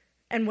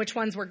and which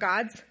ones were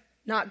God's,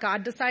 not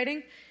God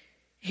deciding.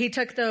 He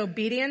took the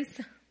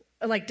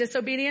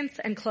disobedience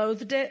and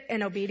clothed it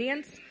in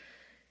obedience.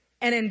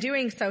 And in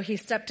doing so, he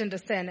stepped into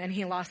sin and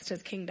he lost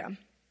his kingdom.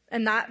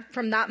 And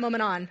from that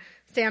moment on,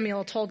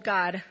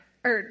 God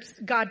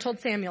told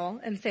Samuel,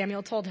 and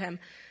Samuel told him,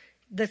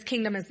 this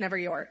kingdom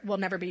will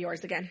never be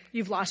yours again.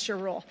 You've lost your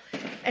rule.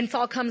 And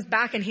Saul comes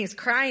back and he's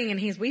crying and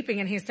he's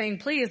weeping and he's saying,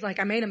 please,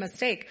 I made a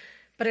mistake.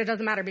 But it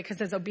doesn't matter, because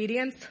his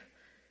obedience,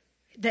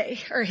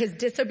 his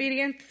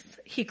disobedience,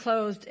 he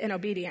clothed in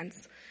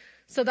obedience.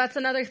 So that's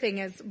another thing,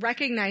 is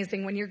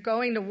recognizing when you're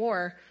going to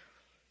war,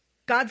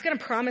 God's going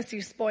to promise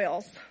you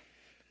spoils,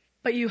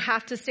 but you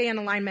have to stay in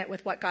alignment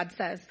with what God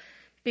says,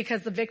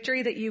 because the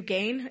victory that you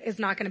gain is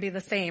not going to be the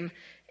same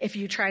if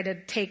you try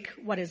to take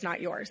what is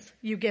not yours.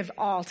 You give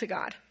all to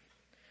God.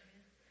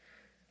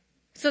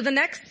 So the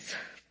next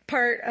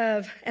part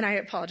of, and I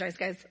apologize,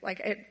 guys,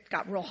 it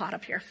got real hot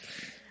up here.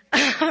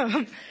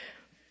 Oh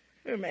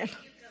man.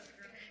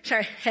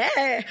 Sorry.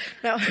 Hey.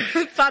 No,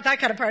 it's not that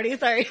kind of party.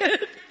 Sorry.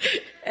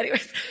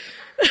 Anyways.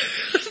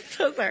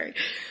 So sorry.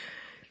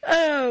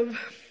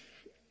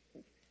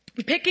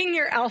 Picking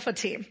your alpha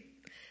team.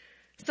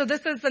 So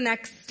this is the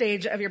next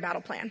stage of your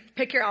battle plan.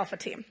 Pick your alpha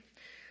team.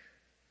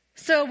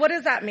 So what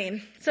does that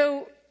mean?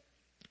 So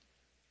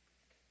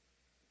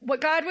what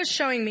God was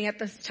showing me at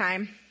this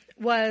time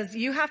was,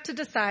 you have to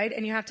decide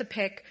and you have to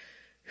pick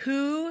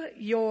who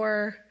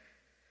your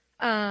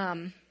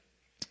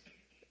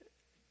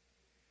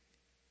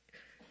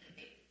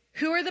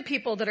who are the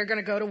people that are going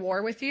to go to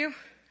war with you,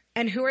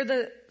 and who are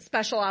the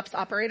special ops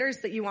operators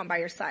that you want by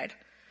your side.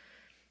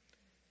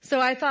 So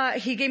I thought,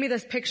 he gave me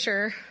this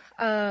picture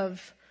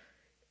of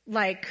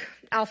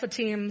alpha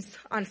teams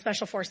on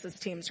special forces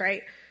teams,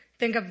 right?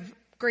 Think of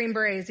Green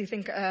Berets, you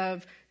think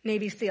of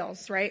Navy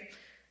SEALs, right?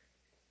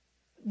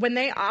 When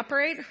they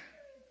operate,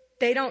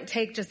 they don't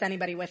take just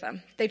anybody with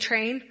them. They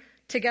train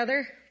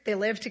together, they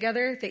live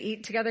together, they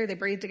eat together, they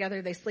breathe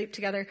together, they sleep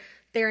together.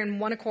 They're in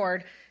one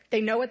accord.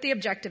 They know what the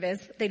objective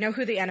is. They know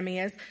who the enemy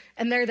is.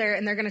 And they're there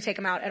and they're going to take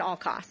them out at all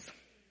costs.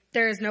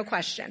 There is no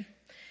question.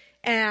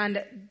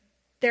 And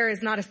there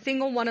is not a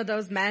single one of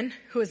those men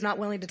who is not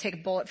willing to take a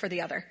bullet for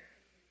the other.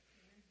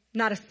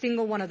 Not a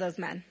single one of those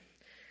men.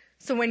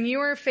 So when you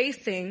are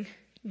facing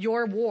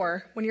your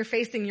war, when you're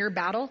facing your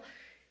battle,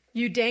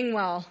 you dang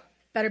well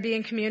better be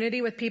in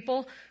community with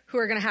people who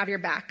are going to have your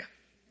back.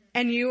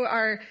 And you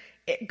are,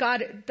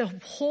 God, the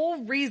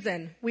whole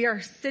reason we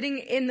are sitting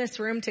in this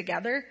room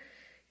together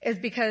is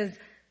because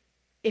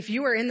if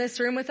you are in this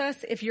room with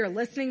us, if you're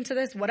listening to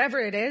this, whatever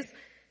it is,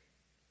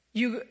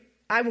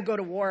 I will go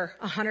to war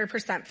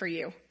 100% for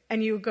you,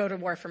 and you go to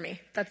war for me.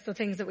 That's the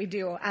things that we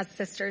do as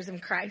sisters in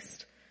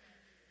Christ.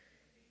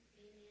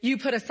 You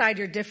put aside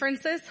your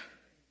differences.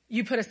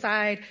 You put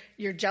aside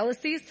your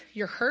jealousies,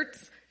 your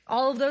hurts,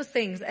 all of those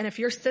things. And if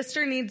your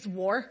sister needs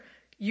war,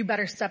 you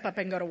better step up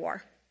and go to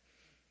war.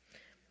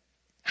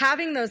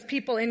 Having those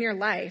people in your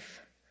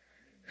life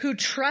who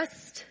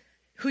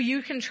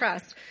you can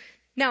trust.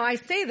 Now, I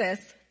say this,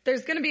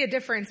 there's going to be a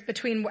difference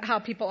between how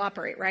people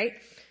operate, right?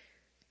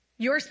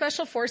 Your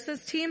special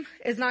forces team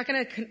is not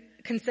going to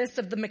consist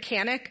of the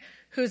mechanic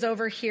who's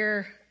over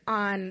here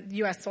on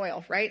U.S.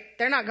 soil, right?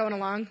 They're not going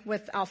along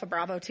with Alpha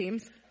Bravo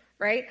teams,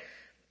 right?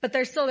 But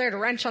they're still there to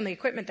wrench on the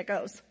equipment that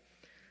goes.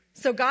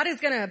 So God is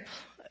going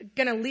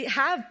to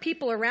have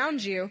people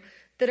around you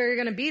that are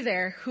going to be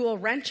there who will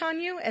wrench on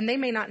you, and they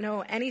may not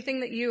know anything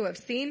that you have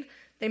seen.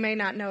 They may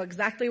not know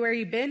exactly where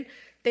you've been.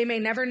 They may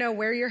never know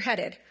where you're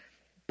headed.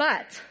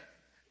 But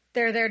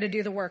they're there to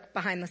do the work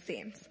behind the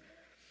scenes.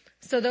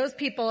 So those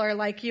people are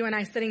like you and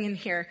I sitting in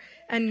here.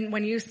 And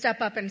when you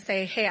step up and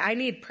say, hey, I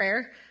need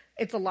prayer.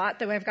 It's a lot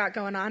that we've got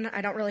going on.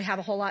 I don't really have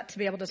a whole lot to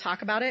be able to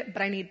talk about it,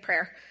 but I need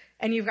prayer.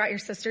 And you've got your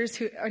sisters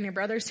and your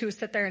brothers who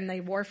sit there and they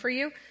war for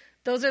you.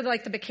 Those are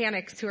like the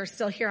mechanics who are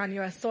still here on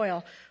U.S.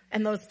 soil.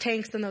 And those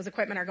tanks and those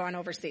equipment are going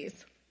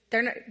overseas.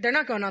 They're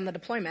not going on the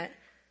deployment.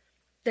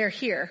 They're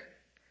here,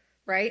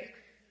 right?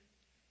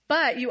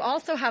 But you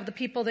also have the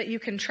people that you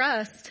can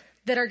trust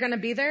that are going to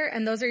be there.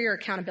 And those are your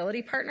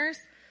accountability partners.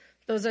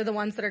 Those are the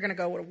ones that are going to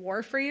go to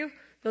war for you.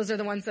 Those are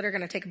the ones that are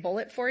going to take a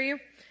bullet for you.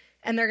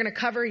 And they're going to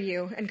cover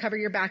you and cover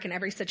your back in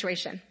every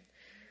situation.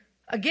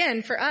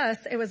 Again, for us,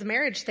 it was a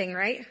marriage thing,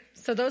 right?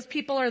 So those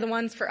people are the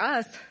ones for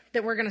us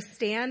that we're going to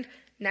stand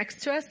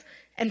next to us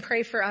and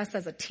pray for us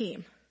as a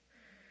team.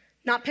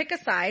 Not pick a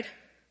side.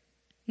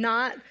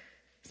 Not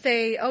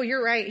say, oh,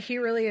 you're right, he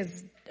really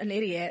is an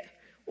idiot.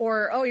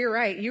 Or, oh, you're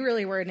right, you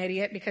really were an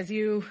idiot because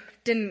you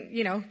didn't,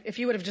 if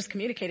you would have just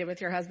communicated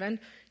with your husband,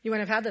 you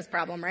wouldn't have had this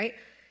problem, right?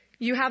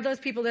 You have those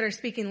people that are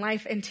speaking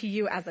life into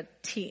you as a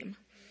team.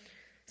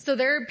 So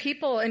there are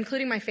people,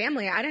 including my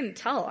family, I didn't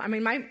tell. I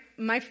mean,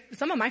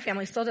 some of my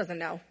family still doesn't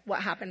know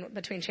what happened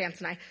between Chance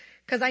and I,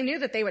 because I knew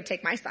that they would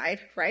take my side,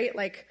 right?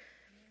 Like,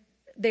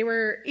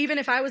 even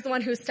if I was the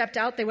one who stepped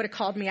out, they would have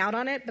called me out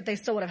on it, but they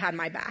still would have had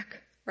my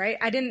back, right?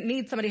 I didn't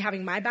need somebody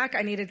having my back.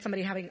 I needed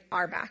somebody having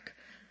our back.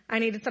 I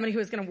needed somebody who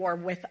was going to war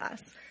with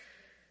us.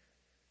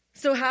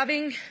 So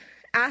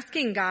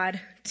asking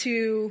God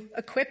to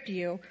equip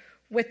you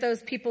with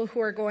those people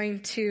who are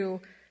going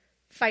to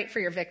fight for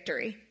your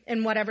victory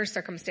in whatever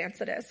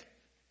circumstance it is.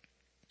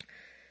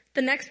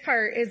 The next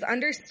part is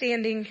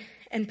understanding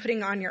and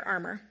putting on your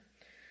armor.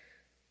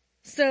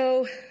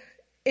 So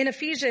in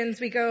Ephesians,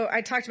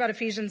 I talked about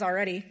Ephesians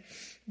already,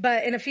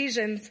 but in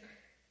Ephesians,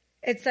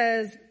 it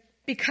says,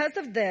 because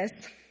of this,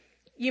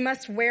 you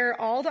must wear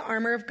all the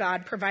armor of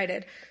God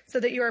provided so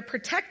that you are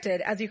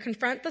protected as you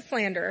confront the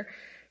slanderer,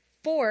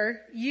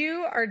 for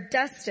you are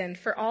destined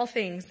for all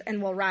things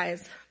and will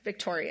rise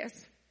victorious.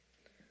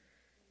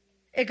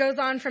 It goes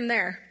on from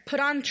there. Put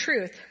on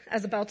truth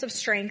as a belt of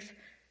strength,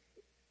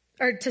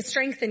 or to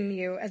strengthen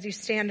you as you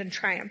stand in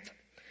triumph.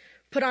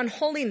 Put on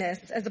holiness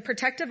as a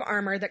protective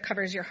armor that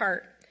covers your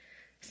heart.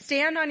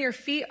 Stand on your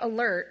feet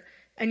alert,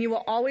 and you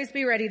will always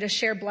be ready to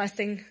share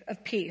blessing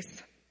of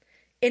peace.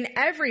 In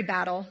every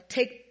battle,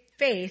 take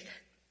faith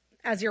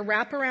as your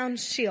wraparound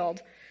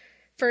shield,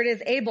 for it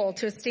is able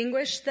to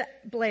extinguish the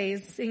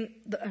blazing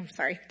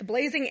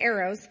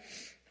arrows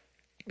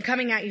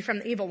coming at you from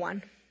the evil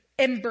one.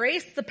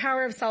 Embrace the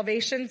power of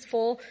salvation's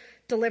full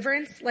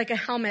deliverance like a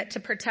helmet to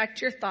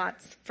protect your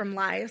thoughts from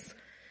lies.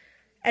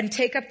 And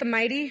take up the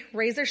mighty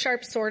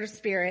razor-sharp sword of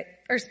spirit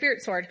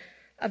sword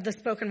of the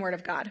spoken word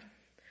of God.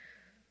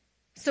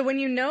 So when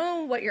you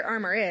know what your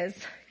armor is,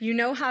 you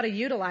know how to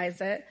utilize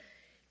it,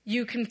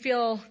 you can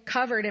feel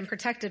covered and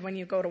protected when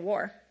you go to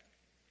war.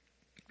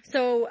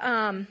 So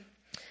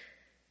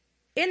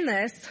in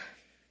this,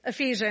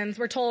 Ephesians,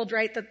 we're told,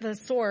 right, that the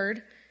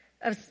sword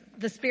of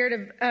the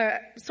Spirit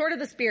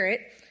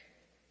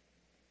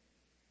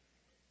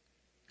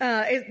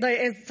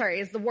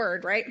is the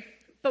word, right?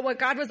 But what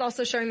God was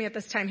also showing me at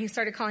this time, he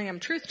started calling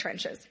them truth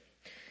trenches.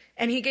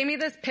 And he gave me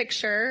this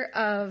picture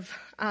of,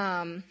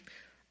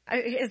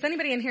 has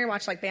anybody in here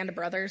watched like Band of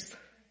Brothers,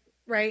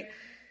 right?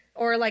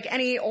 Or like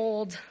any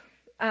old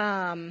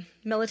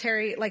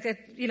military, like a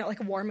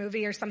war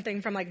movie or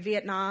something from like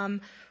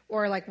Vietnam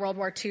or like World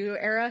War II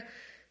era.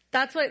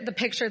 That's what the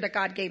picture that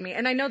God gave me.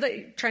 And I know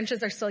that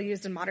trenches are still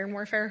used in modern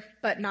warfare,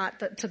 but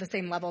not to the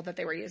same level that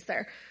they were used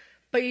there.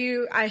 But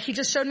he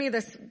just showed me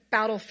this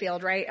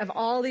battlefield, right, of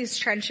all these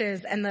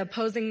trenches and the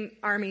opposing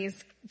armies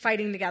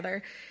fighting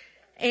together.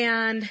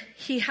 And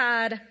he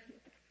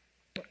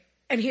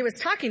was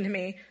talking to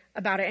me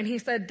about it, and he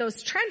said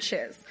those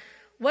trenches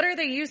what are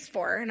they used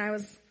for? And I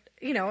was,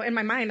 in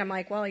my mind, I'm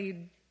like, well,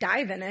 you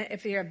dive in it.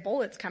 If you have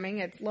bullets coming,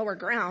 it's lower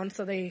ground,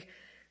 so they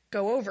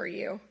go over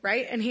you,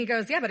 right? And he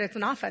goes, yeah, but it's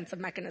an offensive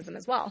mechanism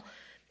as well.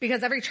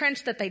 Because every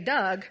trench that they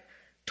dug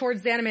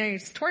towards the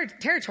enemy's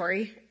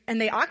territory, and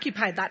they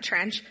occupied that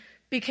trench,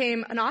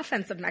 became an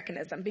offensive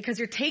mechanism because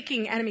you're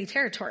taking enemy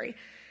territory.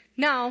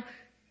 Now,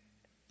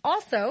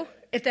 also,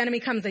 if the enemy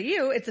comes at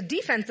you, it's a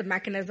defensive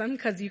mechanism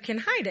because you can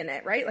hide in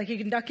it, right? Like you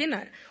can duck in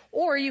it.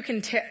 Or you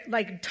can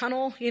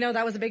tunnel.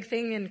 That was a big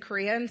thing in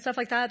Korea and stuff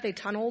like that. They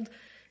tunneled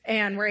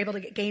and were able to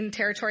gain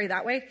territory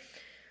that way.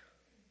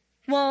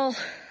 Well,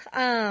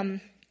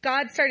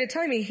 God started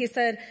telling me, he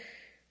said,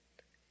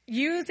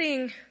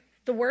 using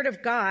the word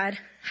of God,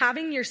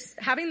 having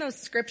those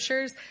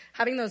scriptures,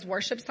 having those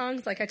worship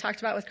songs, like I talked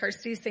about with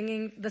Kirsty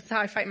singing, "This is how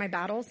I fight my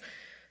battles,"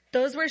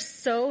 those were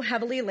so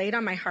heavily laid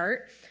on my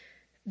heart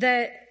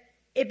that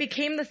it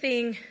became the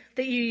thing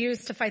that you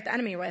use to fight the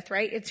enemy with,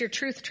 right? It's your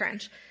truth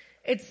trench.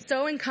 It's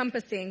so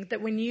encompassing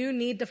that when you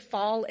need to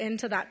fall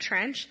into that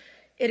trench,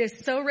 it is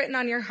so written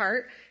on your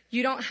heart.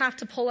 You don't have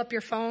to pull up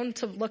your phone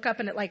to look up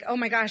and it like, oh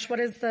my gosh, what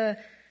is the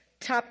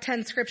top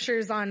 10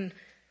 scriptures on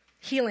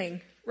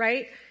healing,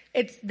 right?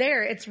 It's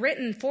there. It's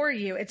written for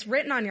you. It's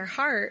written on your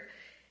heart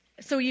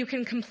so you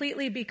can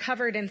completely be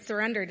covered and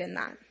surrendered in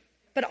that.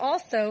 But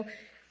also,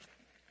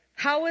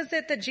 how was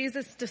it that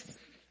Jesus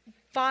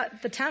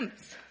fought the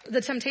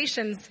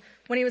temptations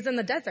when he was in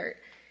the desert?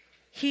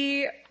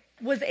 He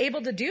was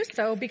able to do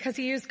so because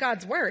he used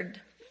God's word.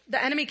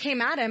 The enemy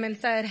came at him and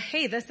said,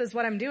 hey, this is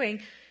what I'm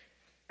doing.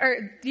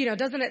 Or,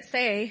 doesn't it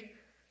say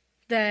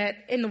that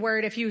in the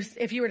word, if you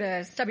were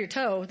to stub your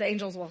toe, the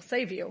angels will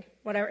save you?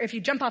 Whatever. If you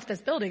jump off this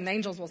building, the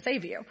angels will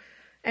save you.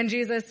 And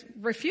Jesus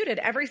refuted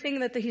everything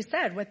that he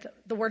said with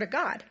the word of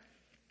God.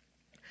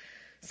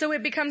 So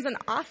it becomes an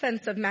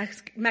offensive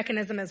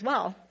mechanism as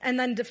well. And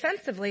then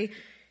defensively,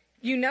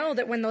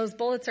 that when those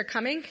bullets are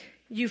coming,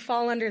 you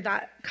fall under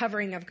that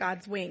covering of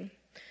God's wing.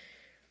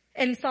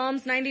 In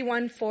Psalms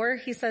 91:4,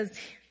 he says,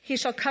 he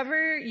shall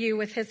cover you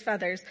with his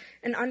feathers,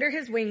 and under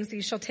his wings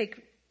you shall take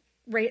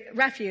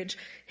refuge.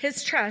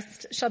 His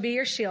trust shall be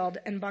your shield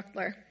and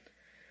buckler.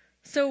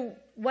 So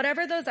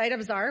whatever those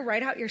items are,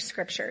 write out your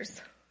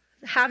scriptures.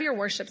 Have your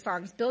worship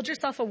songs. Build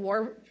yourself a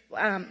war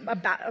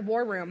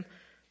room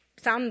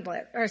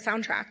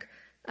soundtrack.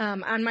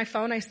 On my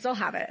phone, I still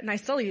have it, and I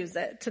still use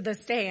it to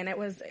this day. And it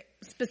was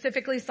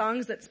specifically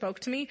songs that spoke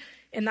to me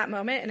in that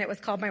moment, and it was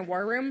called my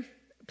War Room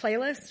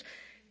playlist.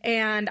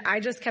 And I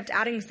just kept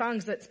adding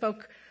songs that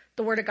spoke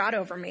the word of God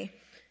over me.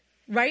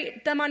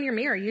 Write them on your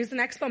mirror. Use an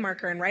expo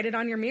marker and write it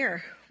on your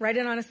mirror. Write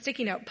it on a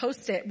sticky note.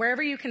 Post it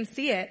wherever you can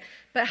see it.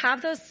 But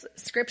have those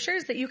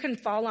scriptures that you can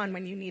fall on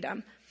when you need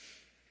them.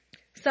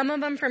 Some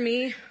of them for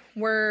me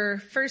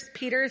were 1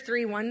 Peter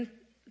 1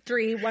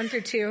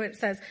 through 2. It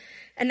says,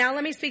 and now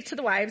let me speak to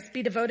the wives.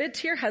 Be devoted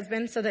to your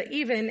husband so that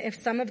even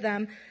if some of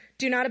them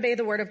do not obey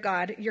the word of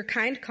God, your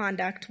kind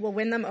conduct will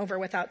win them over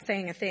without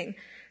saying a thing.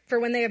 For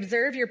when they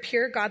observe your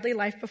pure, godly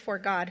life before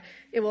God,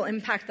 it will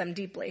impact them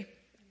deeply.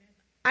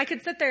 I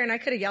could sit there and I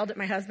could have yelled at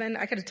my husband.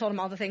 I could have told him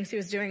all the things he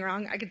was doing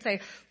wrong. I could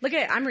say, look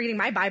I'm reading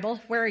my Bible.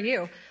 Where are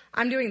you?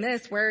 I'm doing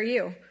this. Where are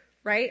you?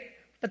 Right?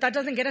 But that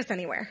doesn't get us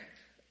anywhere.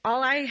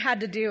 All I had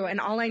to do and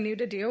all I knew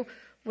to do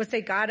was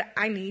say, God,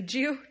 I need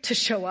you to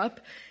show up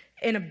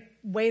in a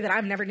way that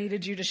I've never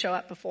needed you to show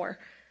up before.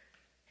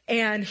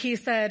 And he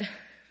said,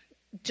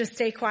 just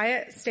stay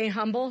quiet, stay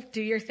humble,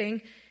 do your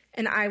thing,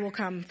 and I will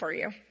come for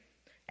you.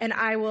 And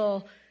I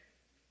will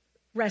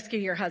rescue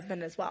your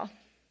husband as well.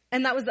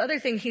 And that was the other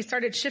thing. He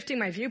started shifting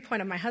my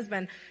viewpoint of my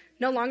husband.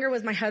 No longer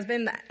was my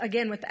husband,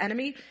 again, with the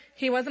enemy.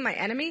 He wasn't my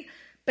enemy,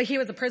 but he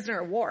was a prisoner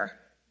of war.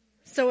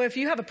 So if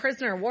you have a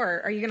prisoner of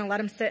war, are you going to let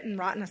him sit and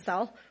rot in a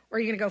cell, or are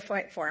you going to go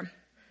fight for him?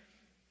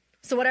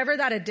 So whatever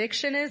that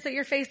addiction is that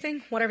you're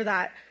facing, whatever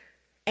that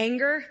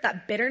anger,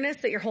 that bitterness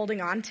that you're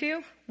holding on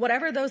to,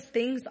 whatever those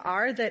things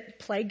are that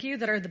plague you,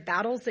 that are the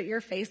battles that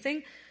you're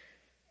facing,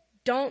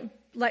 don't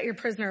let your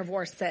prisoner of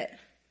war sit.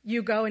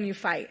 You go and you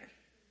fight.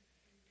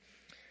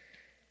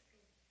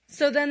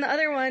 So then the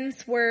other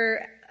ones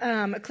were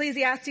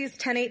Ecclesiastes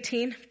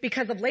 10:18.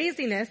 Because of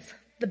laziness,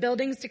 the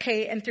buildings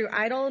decay, and through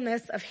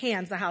idleness of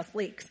hands, the house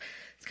leaks.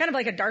 It's kind of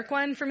like a dark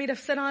one for me to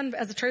sit on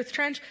as a truth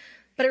trench,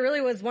 but it really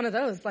was one of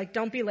those. Like,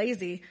 don't be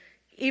lazy.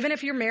 Even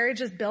if your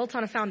marriage is built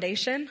on a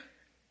foundation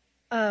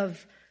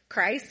of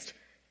Christ,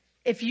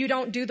 if you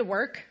don't do the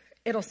work,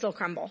 it'll still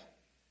crumble.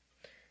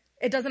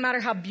 It doesn't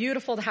matter how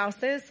beautiful the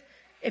house is.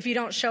 If you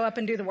don't show up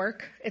and do the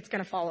work, it's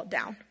going to fall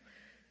down.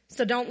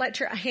 So don't let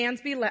your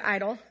hands be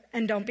idle,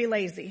 and don't be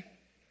lazy.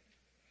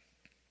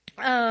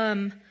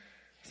 Psalms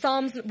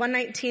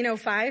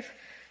 119:05.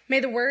 May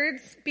the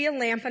words be a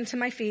lamp unto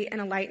my feet and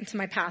a light unto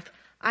my path.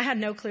 I had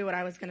no clue what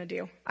I was going to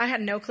do. I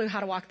had no clue how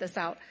to walk this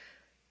out.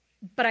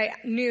 But I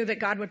knew that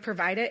God would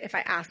provide it if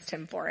I asked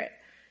him for it.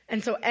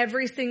 And so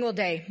every single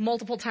day,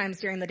 multiple times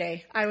during the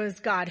day, I was,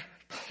 God,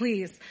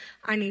 please,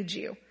 I need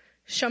you.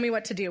 Show me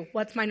what to do.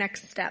 What's my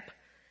next step?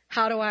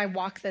 How do I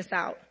walk this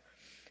out?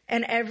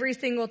 And every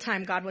single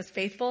time God was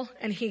faithful,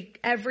 and he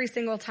every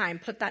single time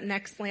put that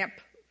next lamp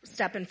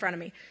step in front of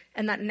me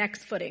and that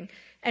next footing.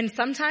 And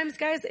sometimes,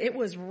 guys, it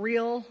was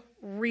real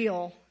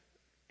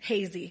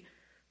hazy.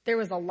 There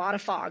was a lot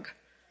of fog.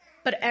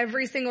 But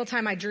every single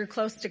time I drew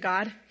close to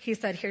God, he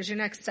said, here's your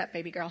next step,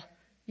 baby girl.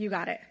 You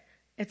got it.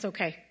 It's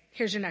okay.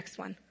 Here's your next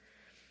one.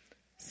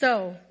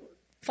 So,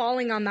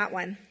 falling on that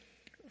one,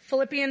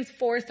 Philippians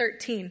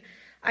 4:13,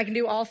 I can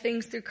do all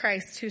things through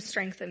Christ who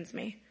strengthens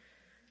me.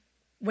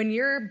 When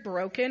you're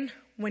broken,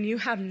 when you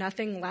have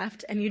nothing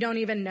left and you don't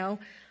even know,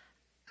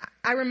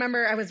 I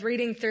remember I was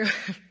reading through,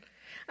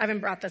 I haven't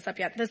brought this up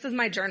yet. This is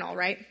my journal,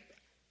 right?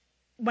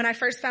 When I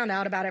first found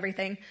out about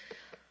everything,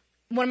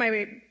 one of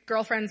my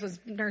girlfriends was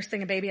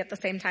nursing a baby at the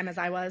same time as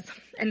I was.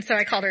 And so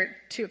I called her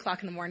at 2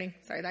 o'clock in the morning.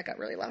 Sorry, that got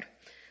really loud.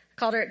 I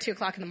called her at 2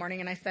 o'clock in the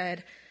morning and I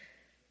said,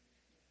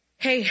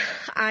 hey,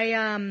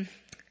 I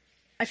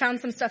found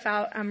some stuff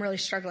out. I'm really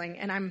struggling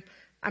and I'm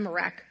a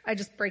wreck. I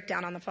just break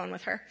down on the phone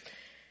with her.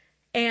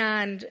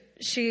 And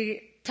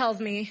she tells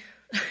me,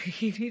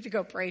 you need to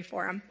go pray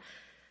for him.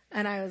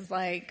 And I was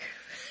like,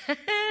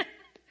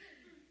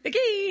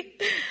 okay,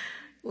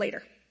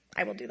 later.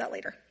 I will do that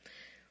later.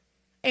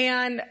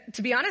 And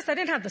to be honest, I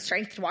didn't have the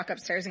strength to walk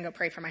upstairs and go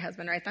pray for my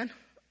husband right then.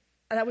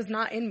 That was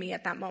not in me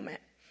at that moment.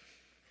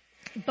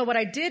 But what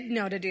I did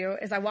know to do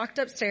is I walked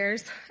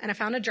upstairs and I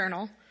found a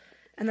journal.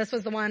 And this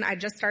was the one, I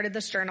just started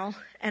this journal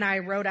and I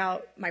wrote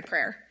out my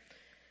prayer.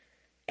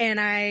 And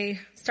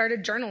I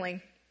started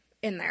journaling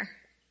in there.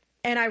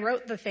 And I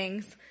wrote the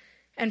things.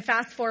 And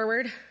fast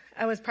forward,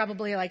 I was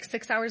probably like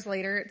 6 hours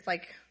later. It's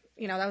like,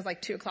 that was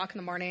like 2 o'clock in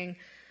the morning.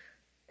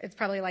 It's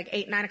probably like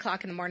 8, 9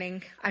 o'clock in the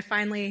morning. I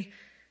finally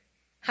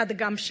had the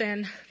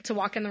gumption to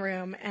walk in the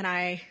room and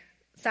I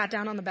sat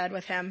down on the bed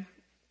with him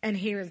and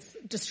he was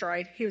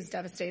destroyed. He was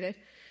devastated.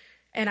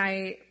 And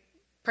I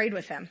prayed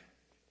with him.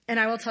 And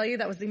I will tell you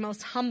that was the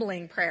most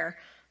humbling prayer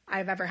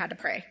I've ever had to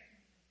pray.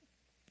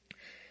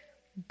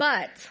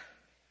 But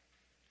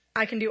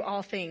I can do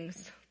all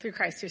things through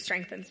Christ who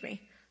strengthens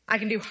me. I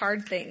can do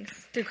hard things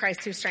through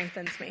Christ who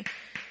strengthens me.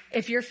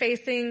 If you're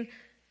facing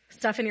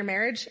stuff in your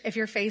marriage, if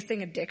you're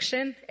facing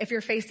addiction, if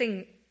you're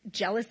facing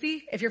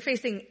jealousy, if you're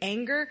facing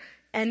anger,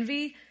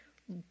 envy,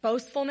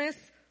 boastfulness,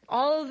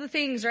 all of the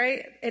things,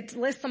 right? It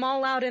lists them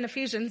all out in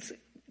Ephesians.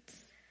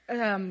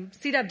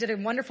 C-Dub did a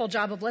wonderful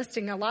job of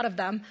listing a lot of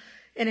them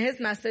in his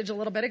message a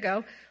little bit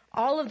ago.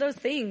 All of those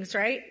things,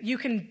 right? You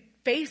can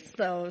face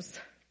those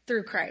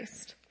through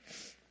Christ.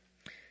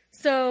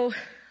 So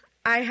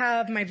I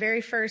have my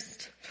very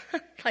first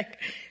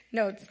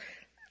notes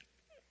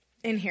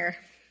in here.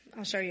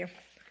 I'll show you.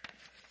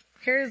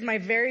 Here's my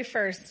very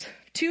first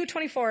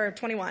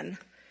 2:24-21.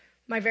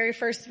 My very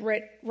first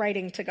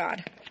writing to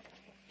God.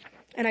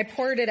 And I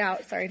poured it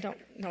out. Sorry, I don't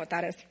know what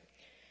that is.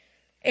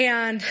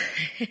 And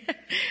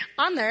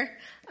on there,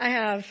 I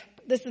have,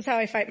 this is how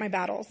I fight my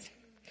battles.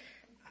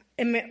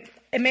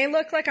 It may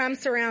look like I'm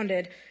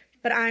surrounded,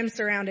 but I'm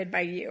surrounded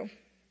by you.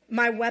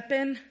 My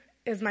weapon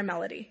is my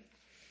melody.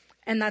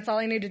 And that's all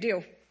I need to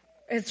do,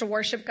 is to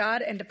worship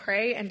God and to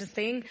pray and to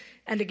sing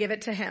and to give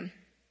it to him.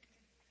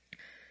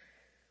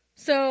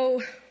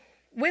 So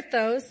with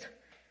those,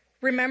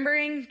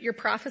 remembering your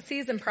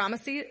prophecies and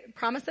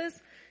promises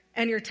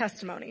and your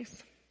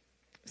testimonies.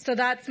 So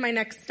that's my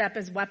next step,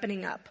 is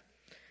weaponing up.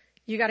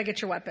 You got to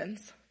get your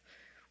weapons.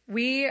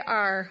 We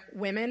are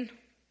women,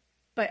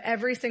 but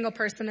every single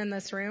person in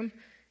this room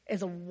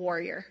is a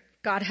warrior.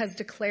 God has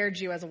declared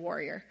you as a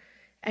warrior,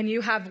 and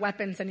you have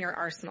weapons in your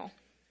arsenal.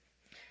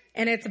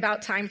 And it's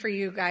about time for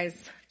you guys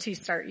to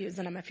start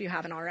using them if you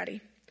haven't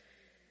already.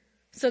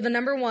 So the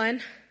number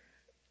one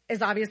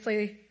is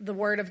obviously the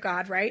word of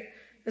God, right?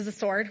 Is a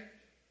sword.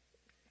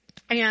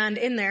 And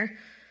in there,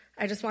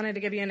 I just wanted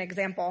to give you an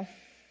example.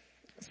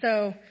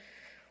 So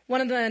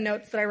one of the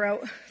notes that I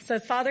wrote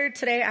says, Father,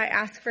 today I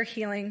ask for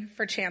healing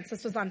for Chance.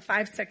 This was on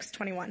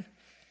 5/6/21.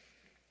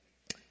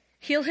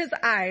 Heal his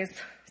eyes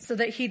so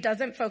that he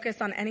doesn't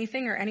focus on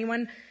anything or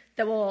anyone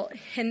that will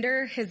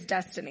hinder his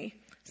destiny.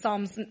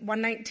 Psalms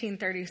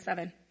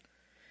 119:37.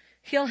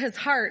 Heal his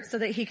heart so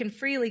that he can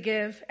freely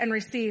give and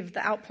receive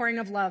the outpouring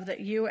of love that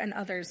you and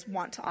others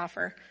want to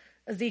offer.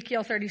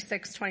 Ezekiel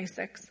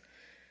 36:26.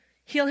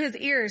 Heal his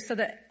ears so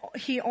that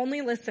he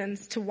only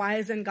listens to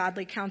wise and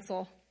godly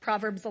counsel.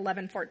 Proverbs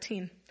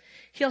 11:14.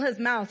 Heal his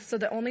mouth so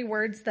that only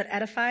words that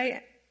edify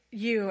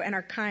you and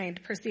are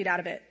kind proceed out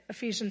of it.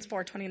 Ephesians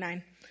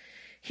 4:29.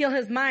 Heal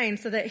his mind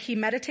so that he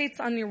meditates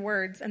on your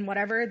words and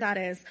whatever that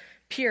is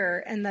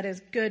pure and that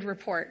is good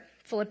report.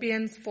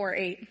 Philippians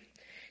 4:8.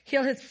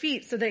 Heal his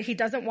feet so that he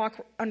doesn't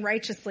walk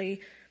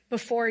unrighteously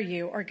before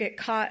you or get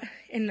caught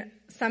in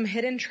some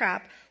hidden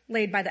trap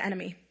laid by the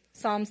enemy.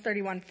 Psalms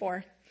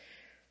 31:4.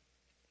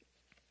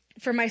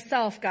 For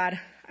myself, God,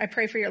 I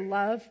pray for your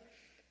love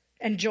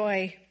and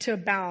joy to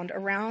abound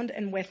around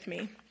and with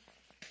me.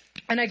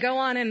 And I go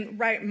on and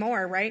write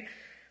more, right?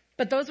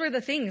 But those were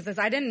the things, as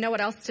I didn't know what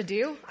else to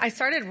do. I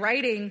started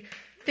writing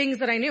things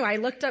that I knew. I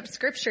looked up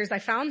scriptures. I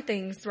found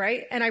things,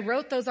 right? And I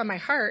wrote those on my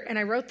heart, and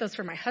I wrote those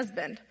for my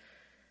husband.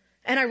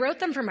 And I wrote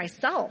them for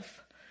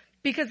myself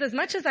Because as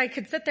much as I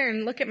could sit there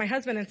and look at my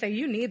husband and say,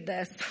 you need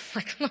this,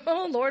 like,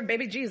 oh Lord,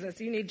 baby Jesus,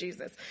 you need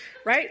Jesus,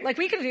 right? Like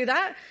we can do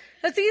that.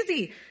 That's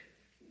easy.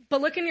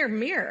 But look in your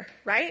mirror,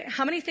 right?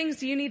 How many things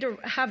do you need to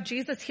have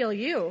Jesus heal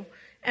you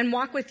and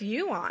walk with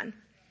you on?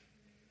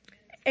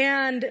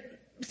 And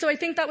so I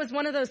think that was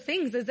one of those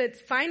things, is it's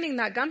finding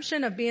that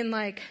gumption of being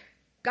like,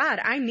 God,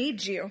 I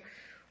need you.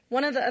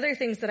 One of the other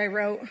things that I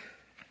wrote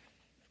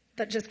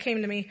that just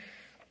came to me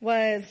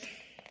was,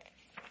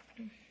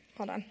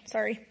 hold on,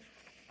 sorry.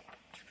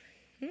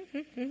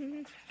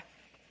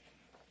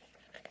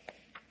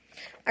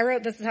 I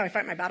wrote, this is how I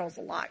fight my battles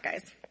a lot,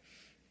 guys.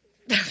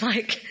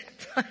 Like,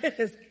 it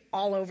is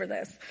all over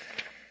this.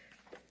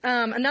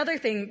 Another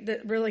thing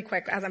that really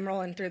quick, as I'm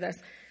rolling through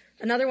this,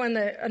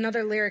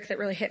 another lyric that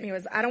really hit me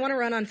was, I don't want to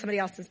run on somebody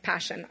else's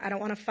passion. I don't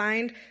want to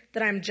find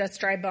that I'm just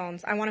dry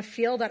bones. I want to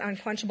feel that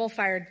unquenchable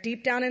fire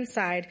deep down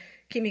inside.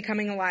 Keep me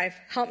coming alive.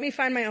 Help me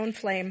find my own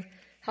flame.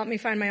 Help me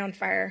find my own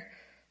fire.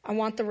 I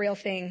want the real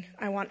thing.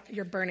 I want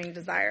your burning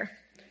desire.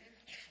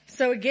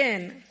 So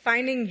again,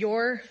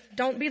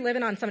 don't be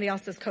living on somebody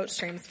else's coat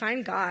strings.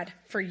 Find God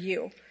for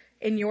you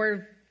in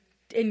your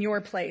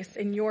place,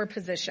 in your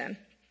position.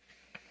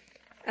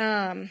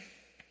 Man,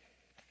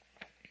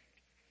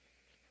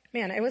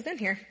 it was in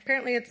here.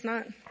 Apparently it's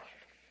not,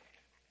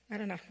 I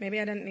don't know. Maybe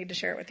I didn't need to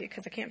share it with you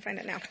because I can't find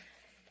it now.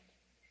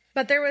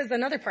 But there was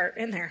another part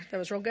in there that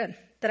was real good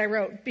that I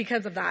wrote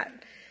because of that.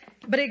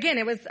 But again,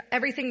 it was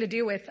everything to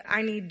do with,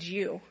 I need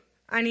you.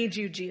 I need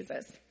you,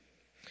 Jesus.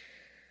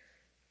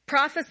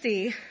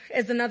 Prophecy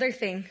is another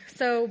thing.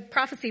 So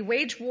prophecy,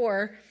 wage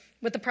war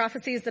with the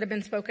prophecies that have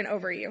been spoken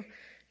over you.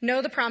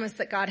 Know the promise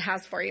that God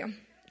has for you.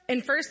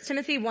 In 1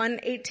 Timothy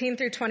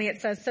 1:18-20,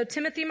 it says, So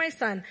Timothy, my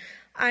son,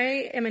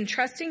 I am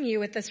entrusting you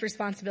with this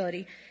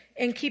responsibility,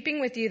 in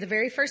keeping with you the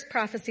very first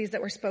prophecies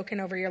that were spoken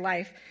over your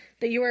life,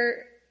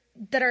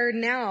 that are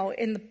now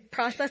in the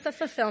process of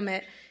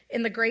fulfillment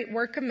in the great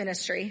work of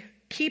ministry.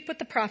 Keep with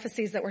the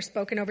prophecies that were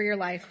spoken over your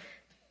life,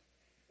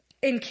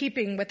 in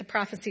keeping with the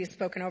prophecies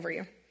spoken over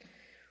you.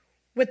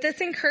 With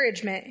this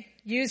encouragement,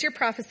 use your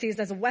prophecies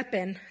as a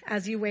weapon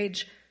as you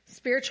wage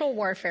spiritual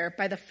warfare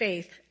by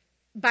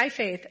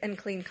faith and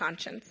clean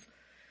conscience.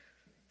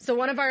 So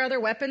one of our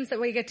other weapons that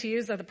we get to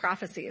use are the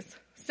prophecies.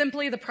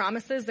 Simply the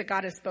promises that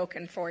God has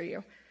spoken for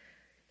you.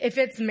 If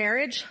it's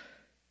marriage,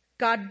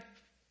 God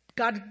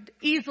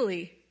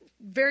easily,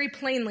 very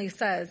plainly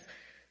says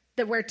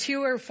that where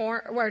two are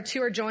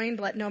joined,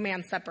 let no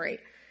man separate.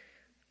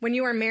 When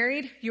you are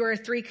married, you are a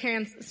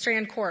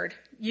three-strand cord.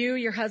 You,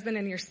 your husband,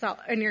 and yourself,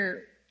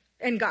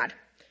 and God.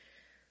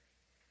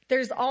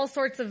 There's all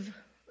sorts of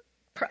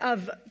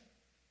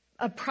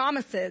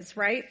promises,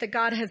 right, that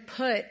God has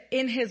put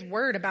in his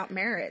word about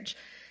marriage.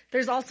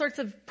 There's all sorts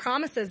of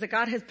promises that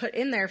God has put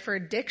in there for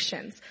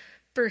addictions,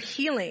 for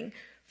healing,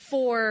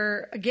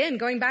 for, again,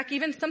 going back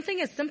even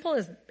something as simple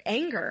as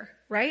anger,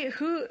 right?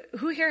 Who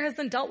here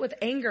hasn't dealt with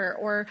anger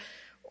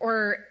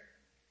or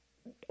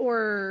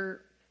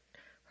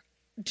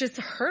just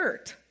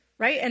hurt,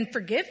 right? And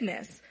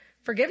forgiveness.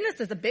 Forgiveness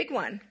is a big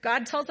one.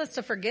 God tells us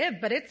to forgive,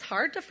 but it's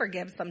hard to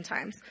forgive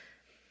sometimes.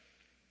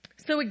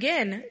 So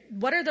again,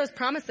 what are those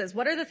promises?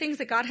 What are the things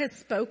that God has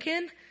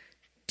spoken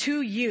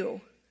to you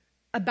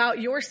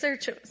about your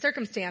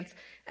circumstance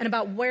and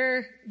about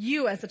where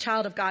you as a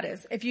child of God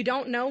is? If you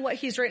don't know what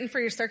he's written for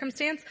your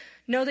circumstance,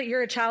 know that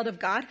you're a child of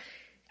God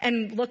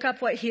and look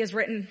up what he has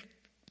written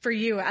for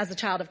you as a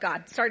child of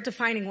God. Start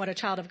defining what a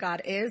child of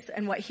God is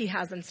and what he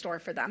has in store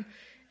for them.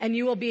 And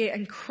you will be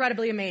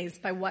incredibly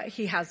amazed by what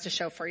he has to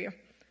show for you.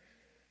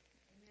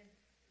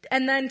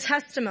 And then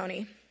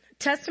testimony.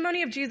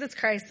 Testimony of Jesus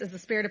Christ is the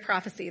spirit of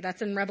prophecy.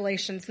 That's in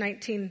Revelations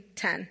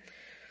 19:10.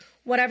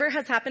 Whatever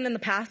has happened in the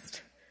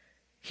past,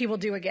 he will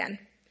do again.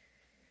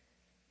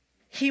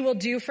 He will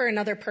do for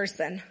another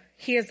person.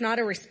 He is not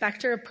a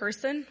respecter of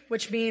person,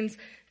 which means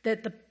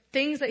that the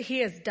things that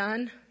he has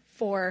done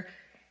for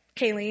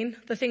Kayleen,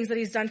 the things that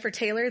he's done for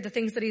Taylor, the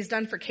things that he's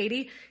done for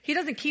Katie, he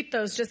doesn't keep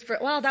those just for,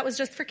 well, that was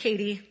just for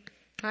Katie.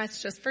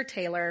 That's just for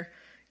Taylor.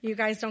 You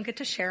guys don't get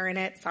to share in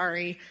it.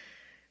 Sorry.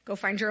 Go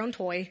find your own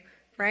toy,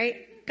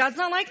 right? God's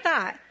not like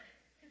that.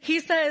 He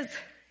says,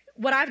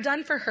 what I've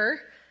done for her,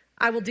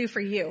 I will do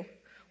for you.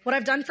 What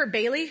I've done for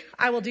Bailey,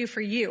 I will do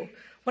for you.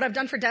 What I've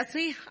done for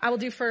Destiny, I will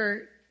do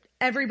for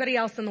everybody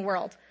else in the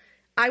world.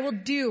 I will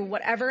do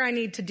whatever I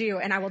need to do,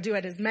 and I will do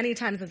it as many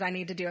times as I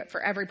need to do it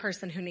for every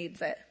person who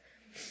needs it.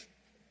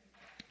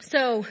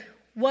 So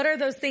what are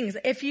those things?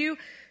 If you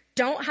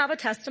don't have a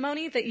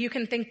testimony that you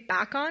can think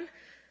back on,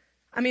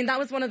 I mean, that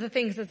was one of the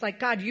things. It's like,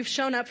 God, you've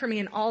shown up for me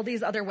in all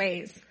these other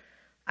ways.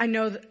 I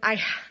know that I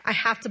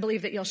have to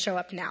believe that you'll show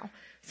up now.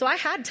 So I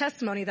had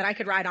testimony that I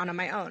could ride on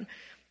my own.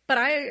 But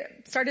I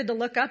started to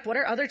look up, what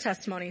are other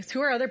testimonies?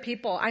 Who are other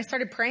people? I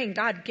started praying,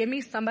 God, give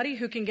me somebody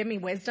who can give me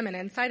wisdom and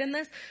insight in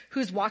this,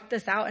 who's walked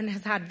this out and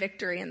has had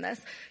victory in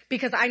this,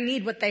 because I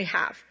need what they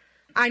have.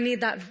 I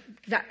need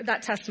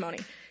that testimony.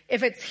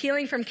 If it's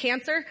healing from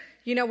cancer,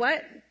 you know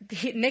what?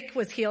 Nick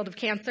was healed of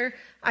cancer.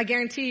 I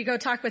guarantee you go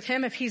talk with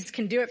him. If he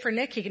can do it for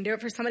Nick, he can do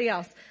it for somebody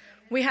else.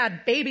 We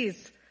had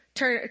babies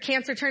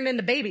cancer turned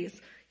into babies.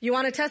 You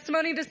want a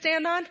testimony to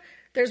stand on?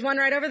 There's one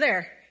right over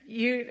there.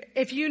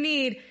 If you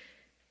need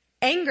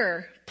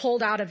anger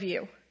pulled out of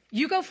you,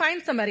 you go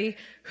find somebody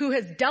who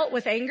has dealt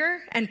with anger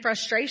and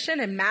frustration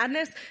and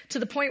madness to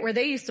the point where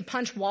they used to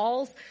punch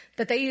walls,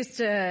 that they used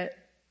to,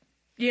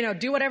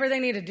 do whatever they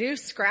need to do,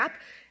 scrap,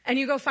 and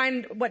you go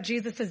find what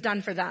Jesus has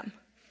done for them.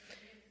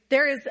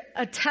 There is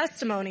a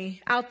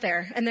testimony out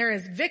there, and there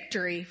is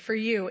victory for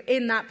you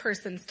in that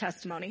person's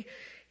testimony.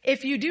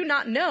 If you do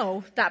not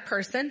know that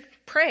person,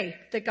 pray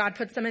that God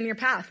puts them in your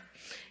path.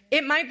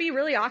 It might be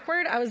really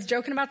awkward. I was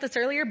joking about this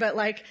earlier, but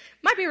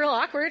might be real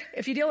awkward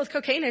if you deal with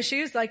cocaine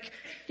issues.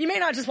 You may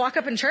not just walk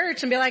up in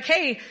church and be like,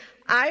 hey,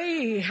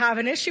 I have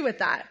an issue with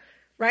that,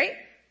 right?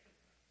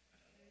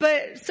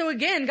 But so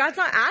again, God's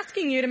not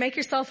asking you to make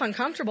yourself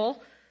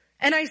uncomfortable.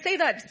 And I say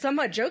that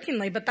somewhat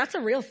jokingly, but that's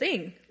a real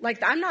thing.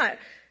 I'm not,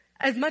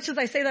 as much as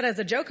I say that as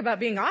a joke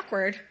about being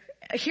awkward,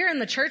 here in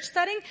the church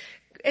setting,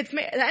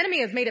 the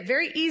enemy has made it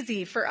very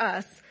easy for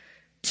us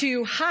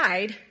to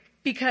hide,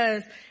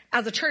 because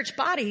as a church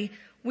body,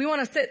 we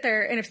want to sit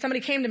there, and if somebody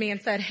came to me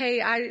and said,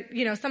 hey,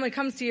 someone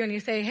comes to you and you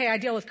say, hey, I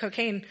deal with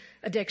cocaine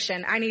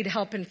addiction, I need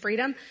help and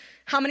freedom.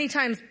 How many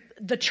times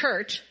the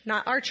church,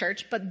 not our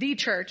church, but the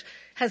church,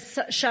 has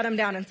shut them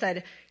down and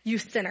said, you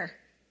sinner,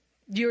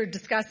 you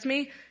disgust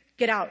me,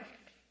 get out,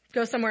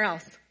 go somewhere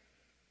else.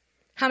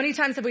 How many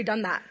times have we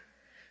done that?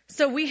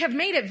 So we have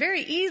made it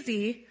very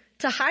easy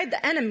to hide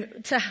the enemy,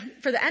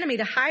 for the enemy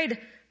to hide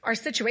our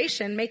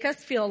situation, make us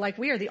feel like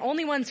we are the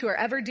only ones who are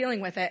ever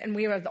dealing with it, and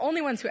we are the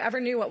only ones who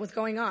ever knew what was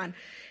going on,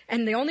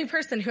 and the only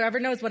person who ever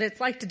knows what it's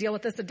like to deal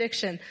with this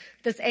addiction,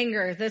 this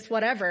anger, this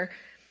whatever,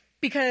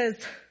 because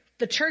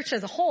the church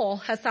as a whole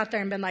has sat there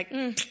and been like,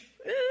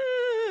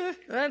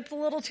 that's a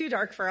little too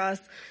dark for us.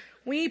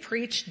 We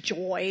preach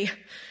joy,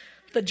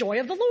 the joy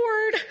of the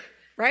Lord,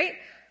 right?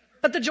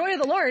 But the joy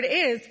of the Lord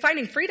is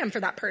finding freedom for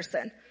that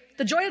person.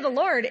 The joy of the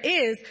Lord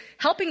is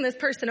helping this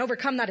person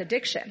overcome that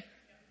addiction.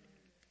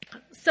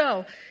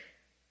 So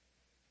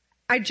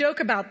I joke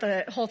about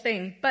the whole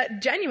thing,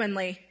 but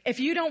genuinely, if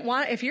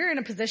you're in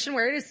a position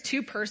where it is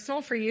too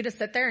personal for you to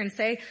sit there and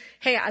say,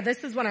 hey,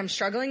 this is what I'm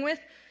struggling with,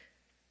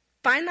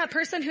 find that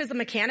person who's a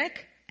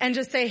mechanic and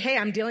just say, hey,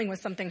 I'm dealing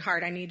with something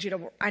hard. I need you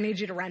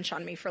to wrench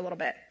on me for a little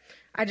bit.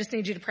 I just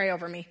need you to pray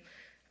over me.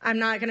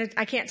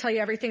 I can't tell you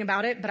everything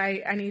about it, but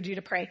I need you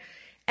to pray.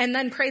 And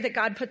then pray that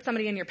God puts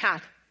somebody in your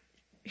path.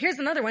 Here's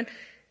another one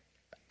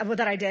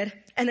that I did,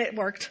 and it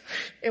worked.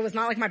 It was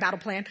not like my battle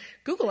plan.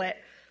 Google it.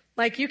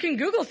 You can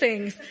Google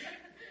things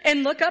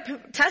and look up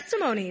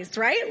testimonies,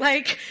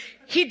 right?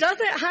 He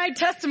doesn't hide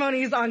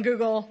testimonies on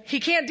Google. He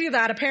can't do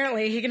that,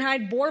 apparently. He can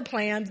hide board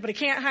plans, but he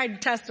can't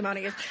hide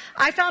testimonies.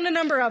 I found a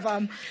number of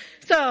them.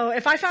 So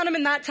if I found them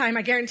in that time,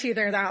 I guarantee you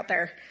they're out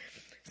there.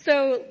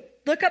 So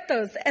look up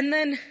those. And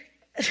then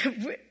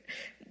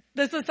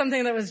this is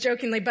something that was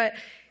jokingly, but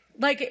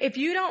if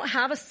you don't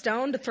have a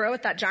stone to throw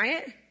at that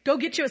giant, go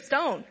get you a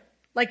stone.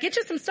 Get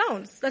you some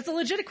stones. That's a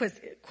legit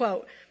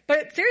quote.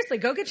 But seriously,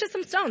 go get you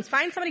some stones.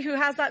 Find somebody who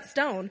has that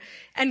stone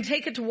and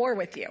take it to war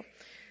with you.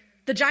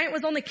 The giant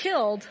was only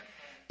killed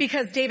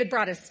because David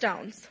brought his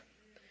stones.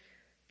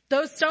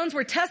 Those stones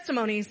were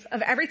testimonies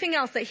of everything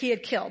else that he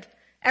had killed,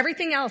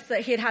 everything else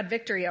that he had had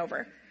victory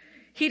over.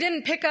 He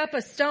didn't pick up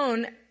a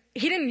stone.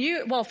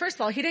 First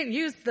of all, he didn't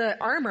use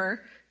the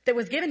armor that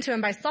was given to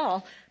him by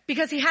Saul,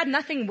 because he had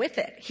nothing with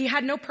it. He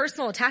had no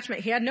personal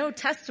attachment. He had no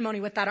testimony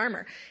with that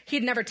armor.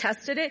 He'd never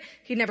tested it.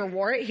 He'd never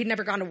wore it. He'd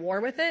never gone to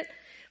war with it.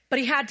 But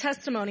he had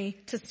testimony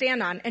to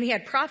stand on, and he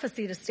had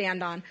prophecy to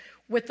stand on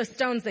with the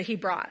stones that he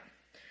brought.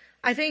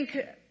 I think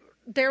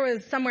there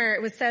was somewhere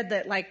it was said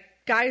that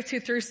guys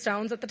who threw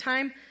stones at the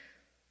time,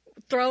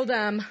 throw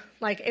them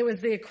it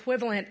was the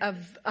equivalent of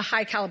a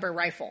high caliber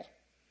rifle.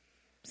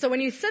 So when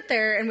you sit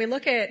there and we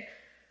look at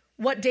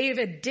what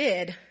David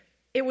did,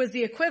 it was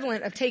the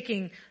equivalent of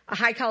taking a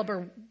high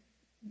caliber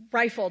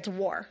rifle to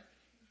war.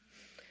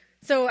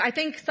 So I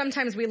think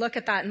sometimes we look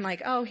at that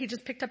and he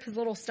just picked up his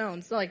little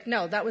stones.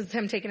 No, that was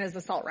him taking his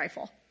assault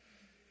rifle.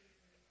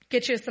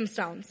 Get you some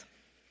stones.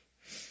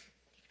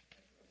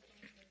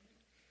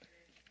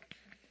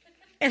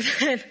 And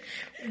then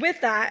with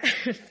that,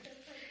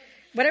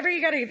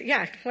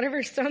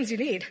 whatever stones you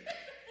need,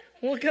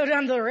 we'll go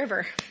down to the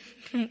river.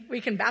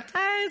 We can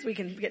baptize, we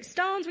can get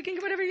stones, we can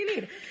get whatever you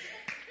need.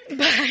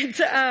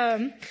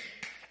 But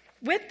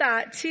with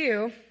that,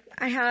 too,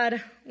 I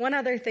had one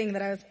other thing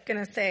that I was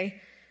going to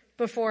say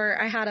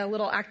before I had a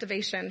little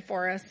activation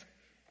for us.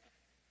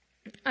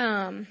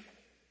 Let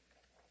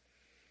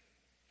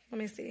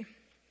me see.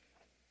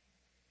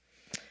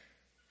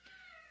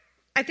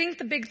 I think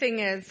the big thing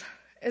is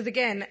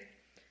again,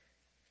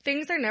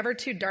 things are never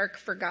too dark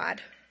for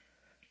God.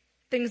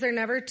 Things are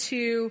never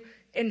too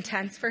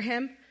intense for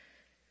him.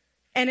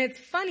 And it's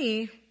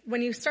funny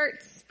when you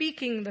start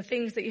speaking the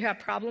things that you have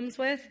problems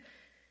with,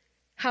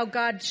 how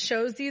God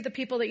shows you the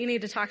people that you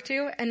need to talk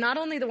to, and not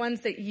only the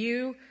ones that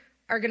you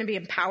are going to be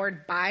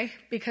empowered by,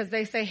 because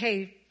they say,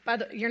 hey,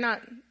 you're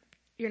not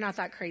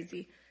that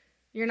crazy.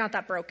 You're not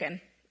that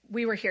broken.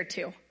 We were here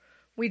too.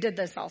 We did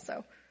this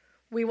also.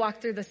 We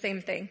walk through the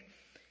same thing.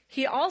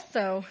 He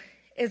also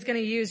is going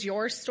to use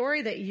your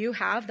story that you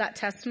have, that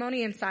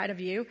testimony inside of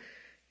you,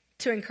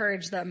 to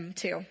encourage them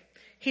too.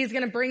 He's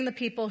going to bring the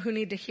people who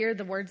need to hear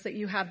the words that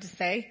you have to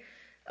say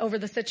over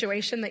the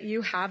situation that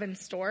you have in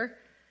store.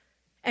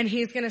 And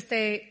he's going to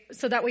say,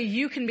 so that way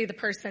you can be the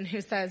person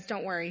who says,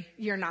 don't worry,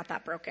 you're not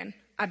that broken.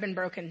 I've been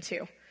broken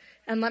too.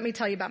 And let me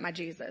tell you about my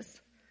Jesus.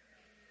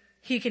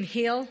 He can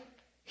heal.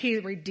 He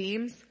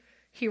redeems.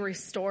 He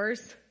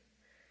restores.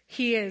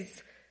 He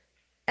is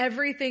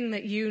everything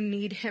that you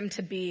need him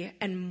to be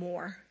and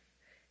more.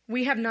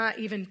 We have not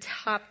even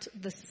topped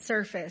the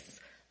surface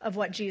of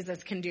what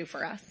Jesus can do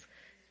for us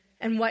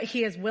and what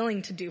he is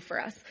willing to do for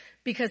us,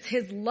 because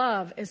his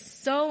love is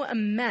so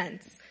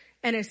immense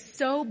and is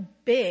so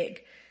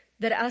big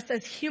that us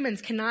as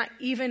humans cannot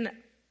even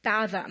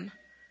fathom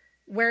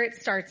where it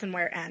starts and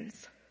where it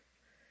ends.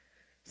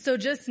 So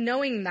just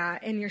knowing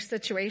that in your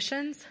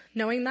situations,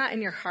 knowing that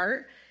in your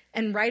heart,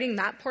 and writing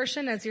that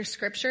portion as your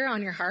scripture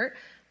on your heart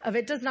of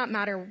it does not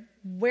matter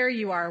where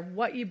you are,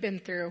 what you've been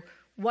through,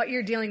 what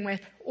you're dealing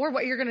with, or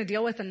what you're going to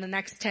deal with in the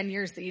next 10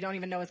 years that you don't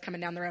even know is coming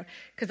down the road.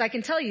 Because I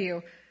can tell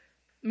you,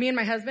 me and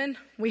my husband,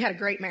 we had a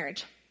great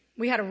marriage.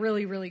 We had a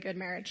really, really good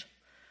marriage.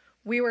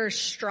 We were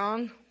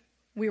strong.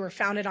 We were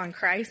founded on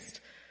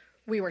Christ.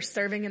 We were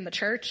serving in the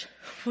church.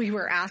 We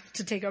were asked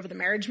to take over the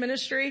marriage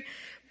ministry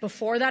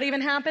before that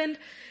even happened.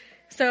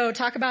 So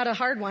talk about a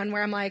hard one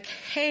where I'm like,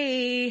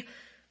 hey,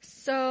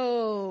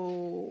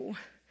 so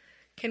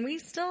can we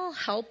still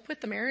help with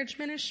the marriage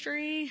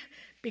ministry?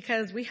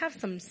 Because we have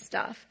some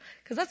stuff.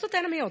 Because that's what the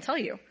enemy will tell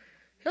you.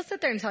 He'll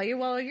sit there and tell you,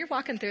 well, you're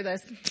walking through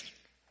this.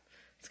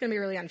 It's going to be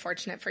really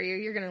unfortunate for you.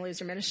 You're going to lose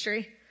your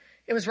ministry.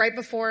 It was right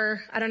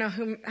before, I don't know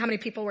how many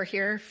people were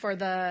here for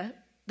the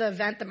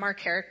event that Mark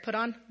Herrick put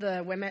on,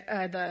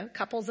 the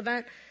couples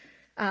event.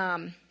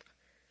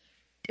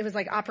 It was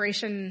like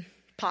Mission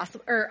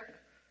Possible.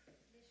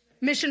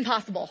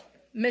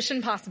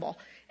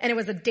 And it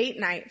was a date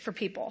night for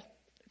people.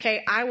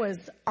 Okay, I was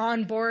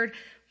on board.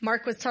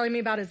 Mark was telling me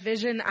about his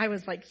vision. I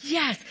was like,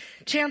 yes,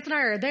 Chance and I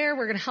are there.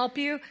 We're going to help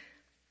you.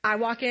 I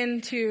walk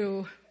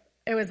into,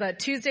 it was a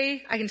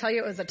Tuesday. I can tell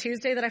you it was a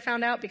Tuesday that I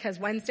found out, because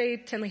Wednesday,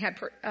 Tinley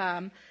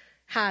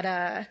had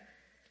a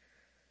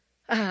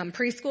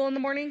preschool in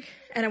the morning.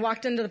 And I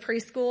walked into the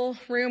preschool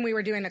room. We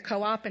were doing a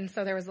co-op. And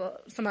so there was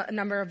a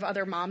number of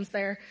other moms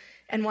there.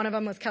 And one of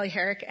them was Kelly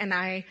Herrick. And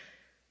I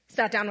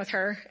sat down with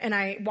her, and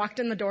I walked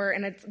in the door,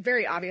 and it's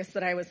very obvious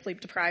that I was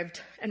sleep deprived,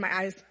 and my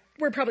eyes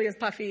were probably as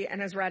puffy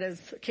and as red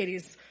as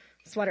Katie's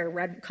sweater,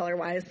 red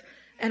color-wise.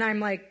 And I'm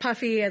like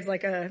puffy as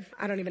like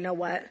I don't even know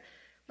what,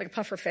 like a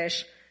puffer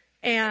fish.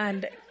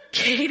 And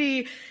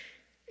Katie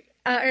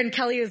and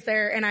Kelly is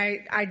there, and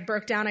I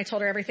broke down. I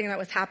told her everything that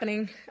was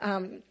happening.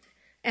 And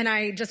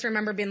I just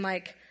remember being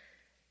like,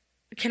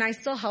 can I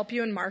still help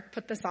you and Mark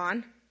put this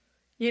on?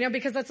 You know,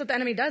 because that's what the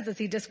enemy does, is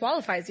he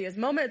disqualifies you. The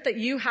moment that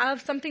you have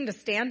something to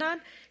stand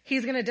on,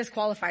 he's going to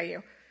disqualify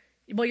you.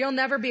 Well, you'll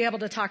never be able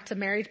to talk to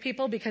married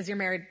people because your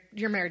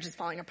marriage is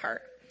falling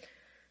apart.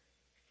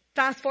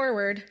 Fast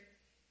forward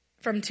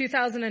from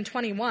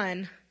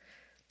 2021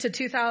 to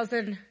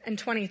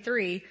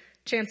 2023,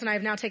 Chance and I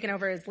have now taken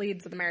over as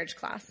leads of the marriage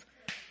class.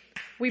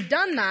 We've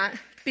done that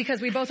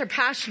because we both are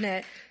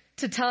passionate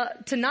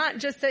to not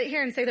just sit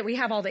here and say that we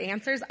have all the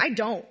answers.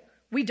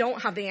 We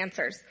don't have the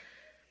answers.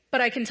 But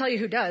I can tell you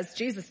who does.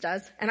 Jesus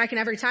does. And I can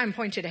every time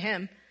point you to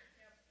him.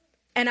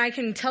 And I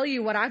can tell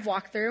you what I've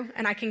walked through,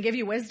 and I can give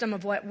you wisdom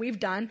of what we've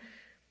done.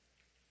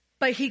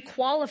 But he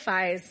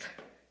qualifies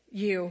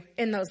you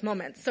in those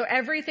moments. So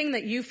everything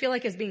that you feel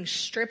like is being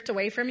stripped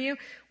away from you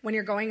when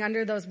you're going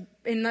under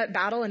in that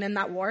battle and in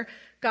that war,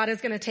 God is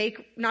going to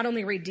take, not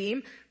only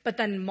redeem, but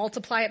then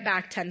multiply it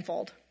back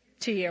tenfold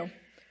to you.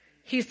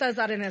 He says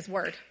that in his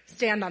word.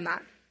 Stand on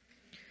that.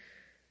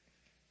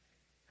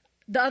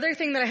 The other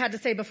thing that I had to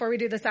say before we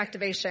do this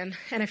activation,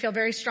 and I feel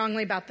very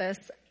strongly about this,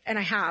 and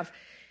I have,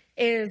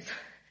 is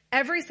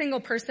every single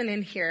person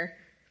in here,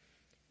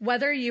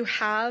 whether you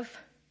have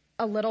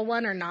a little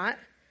one or not,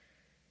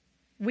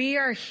 we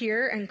are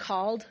here and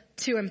called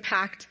to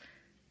impact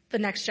the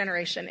next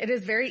generation. It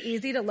is very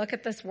easy to look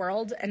at this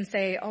world and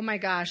say, oh my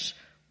gosh,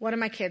 what do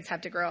my kids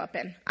have to grow up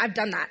in? I've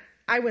done that.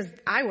 I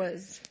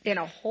was in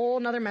a whole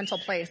nother mental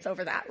place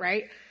over that,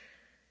 right?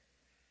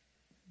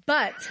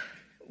 But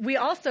we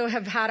also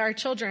have had our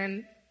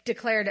children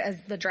declared as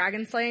the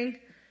dragon slaying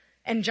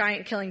and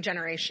giant killing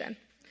generation.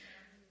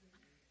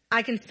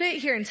 I can sit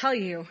here and tell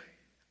you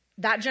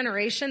that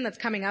generation that's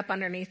coming up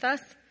underneath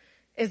us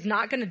is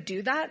not going to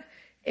do that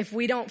if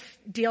we don't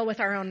deal with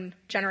our own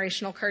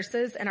generational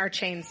curses and our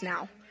chains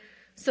now.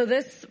 So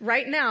this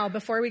right now,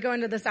 before we go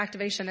into this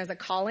activation, is a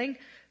calling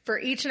for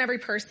each and every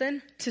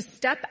person to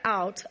step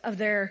out of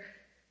their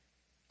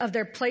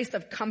place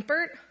of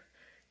comfort,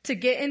 to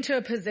get into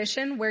a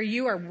position where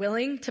you are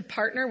willing to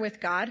partner with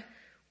God,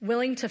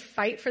 willing to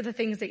fight for the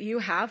things that you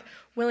have,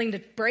 willing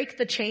to break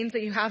the chains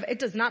that you have. It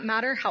does not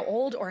matter how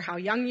old or how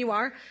young you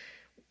are.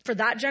 For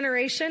that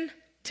generation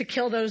to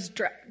kill those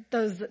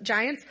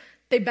giants,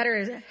 they better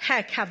as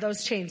heck have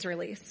those chains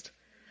released.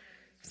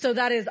 So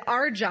that is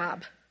our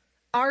job,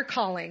 our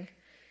calling,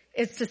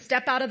 is to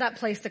step out of that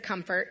place of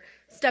comfort,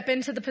 step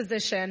into the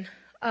position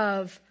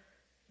of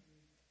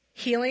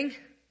healing,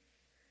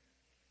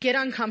 get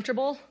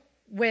uncomfortable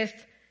with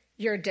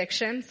your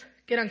addictions,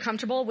 get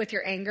uncomfortable with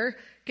your anger,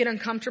 get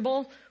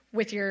uncomfortable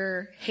with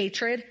your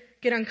hatred,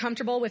 get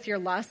uncomfortable with your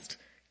lust,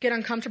 get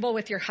uncomfortable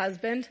with your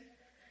husband,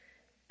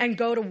 and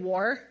go to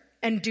war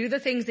and do the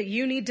things that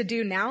you need to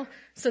do now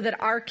so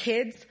that our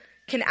kids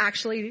can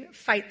actually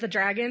fight the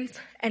dragons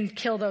and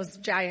kill those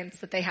giants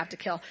that they have to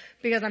kill.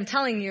 Because I'm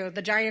telling you,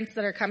 the giants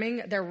that are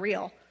coming, they're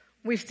real.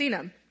 We've seen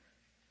them.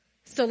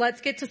 So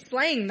let's get to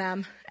slaying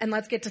them, and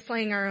let's get to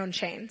slaying our own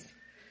chains.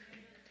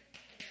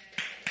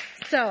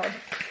 So,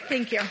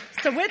 thank you.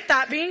 So with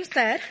that being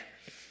said,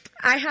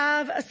 I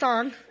have a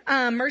song.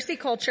 Mercy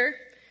Culture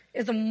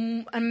is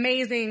an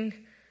amazing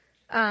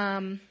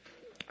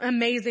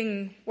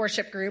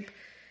worship group.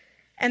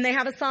 And they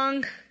have a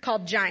song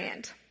called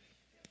Giant.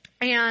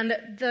 And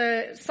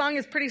the song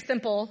is pretty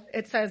simple.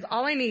 It says,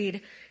 all I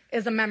need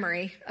is a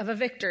memory of a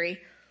victory,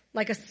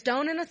 like a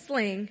stone in a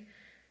sling,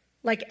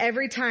 like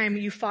every time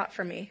you fought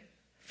for me.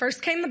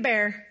 First came the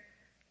bear,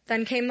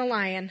 then came the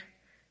lion,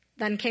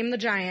 then came the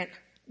giant,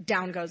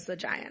 down goes the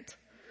giant.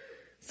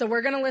 So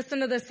we're going to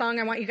listen to this song.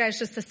 I want you guys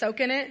just to soak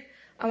in it.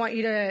 I want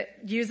you to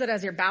use it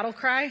as your battle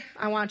cry.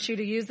 I want you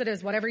to use it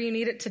as whatever you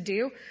need it to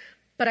do.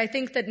 But I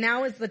think that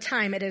now is the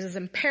time. It is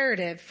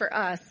imperative for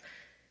us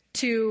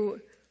to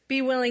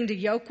be willing to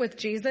yoke with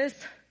Jesus,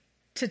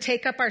 to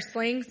take up our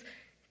slings,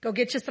 go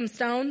get you some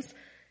stones,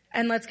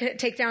 and let's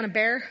take down a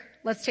bear.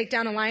 Let's take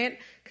down a lion,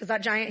 because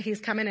that giant,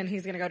 he's coming and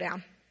he's going to go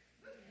down.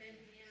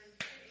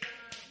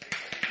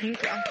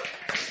 Thank you.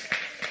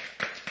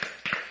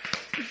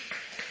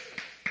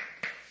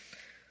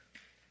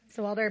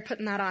 So while they're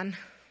putting that on,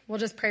 we'll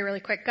just pray really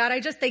quick. God, I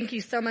just thank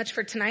you so much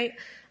for tonight.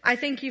 I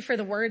thank you for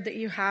the word that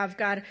you have,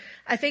 God.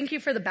 I thank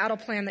you for the battle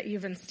plan that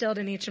you've instilled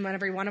in each and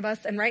every one of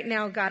us. And right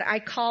now, God, I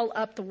call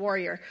up the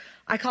warrior.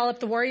 I call up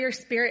the warrior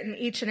spirit in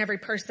each and every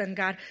person,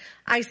 God.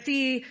 I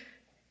see,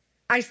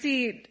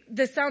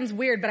 this sounds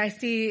weird, but I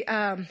see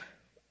us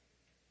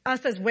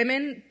as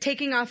women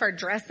taking off our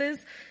dresses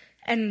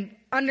and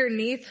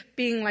underneath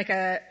being like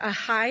a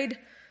hide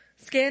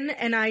skin.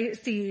 And I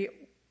see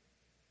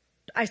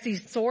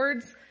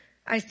swords,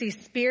 I see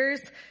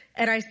spears,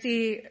 and I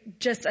see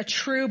just a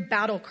true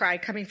battle cry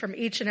coming from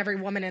each and every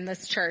woman in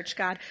this church,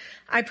 God.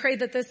 I pray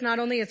that this not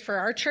only is for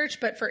our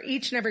church, but for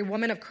each and every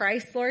woman of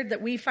Christ, Lord,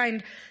 that we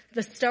find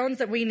the stones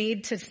that we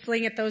need to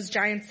sling at those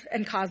giants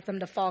and cause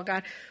them to fall,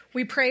 God.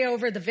 We pray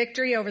over the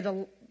victory over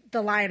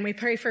the lion. We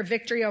pray for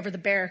victory over the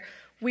bear.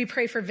 We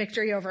pray for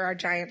victory over our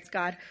giants,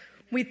 God.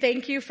 We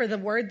thank you for the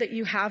word that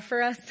you have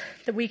for us,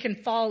 that we can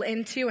fall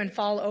into and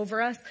fall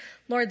over us.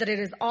 Lord, that it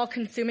is all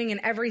consuming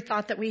in every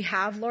thought that we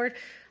have, Lord.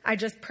 I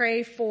just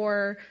pray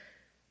for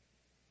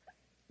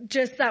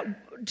just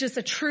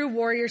a true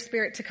warrior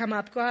spirit to come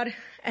up, God.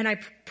 And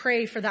I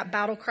pray for that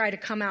battle cry to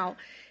come out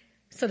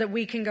so that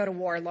we can go to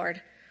war,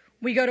 Lord.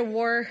 We go to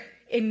war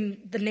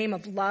in the name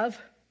of love.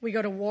 We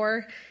go to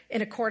war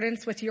in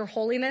accordance with your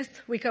holiness.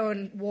 We go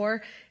in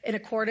war in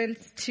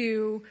accordance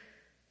to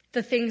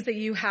the things that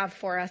you have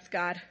for us,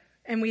 God.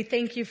 And we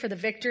thank you for the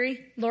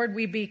victory. Lord,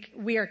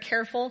 we are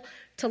careful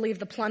to leave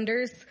the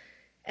plunders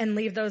and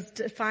leave those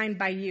defined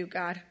by you,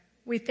 God.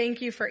 We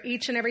thank you for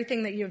each and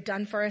everything that you have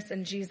done for us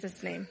in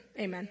Jesus' name.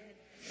 Amen.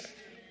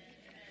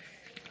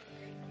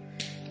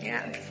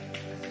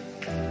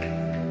 Yes.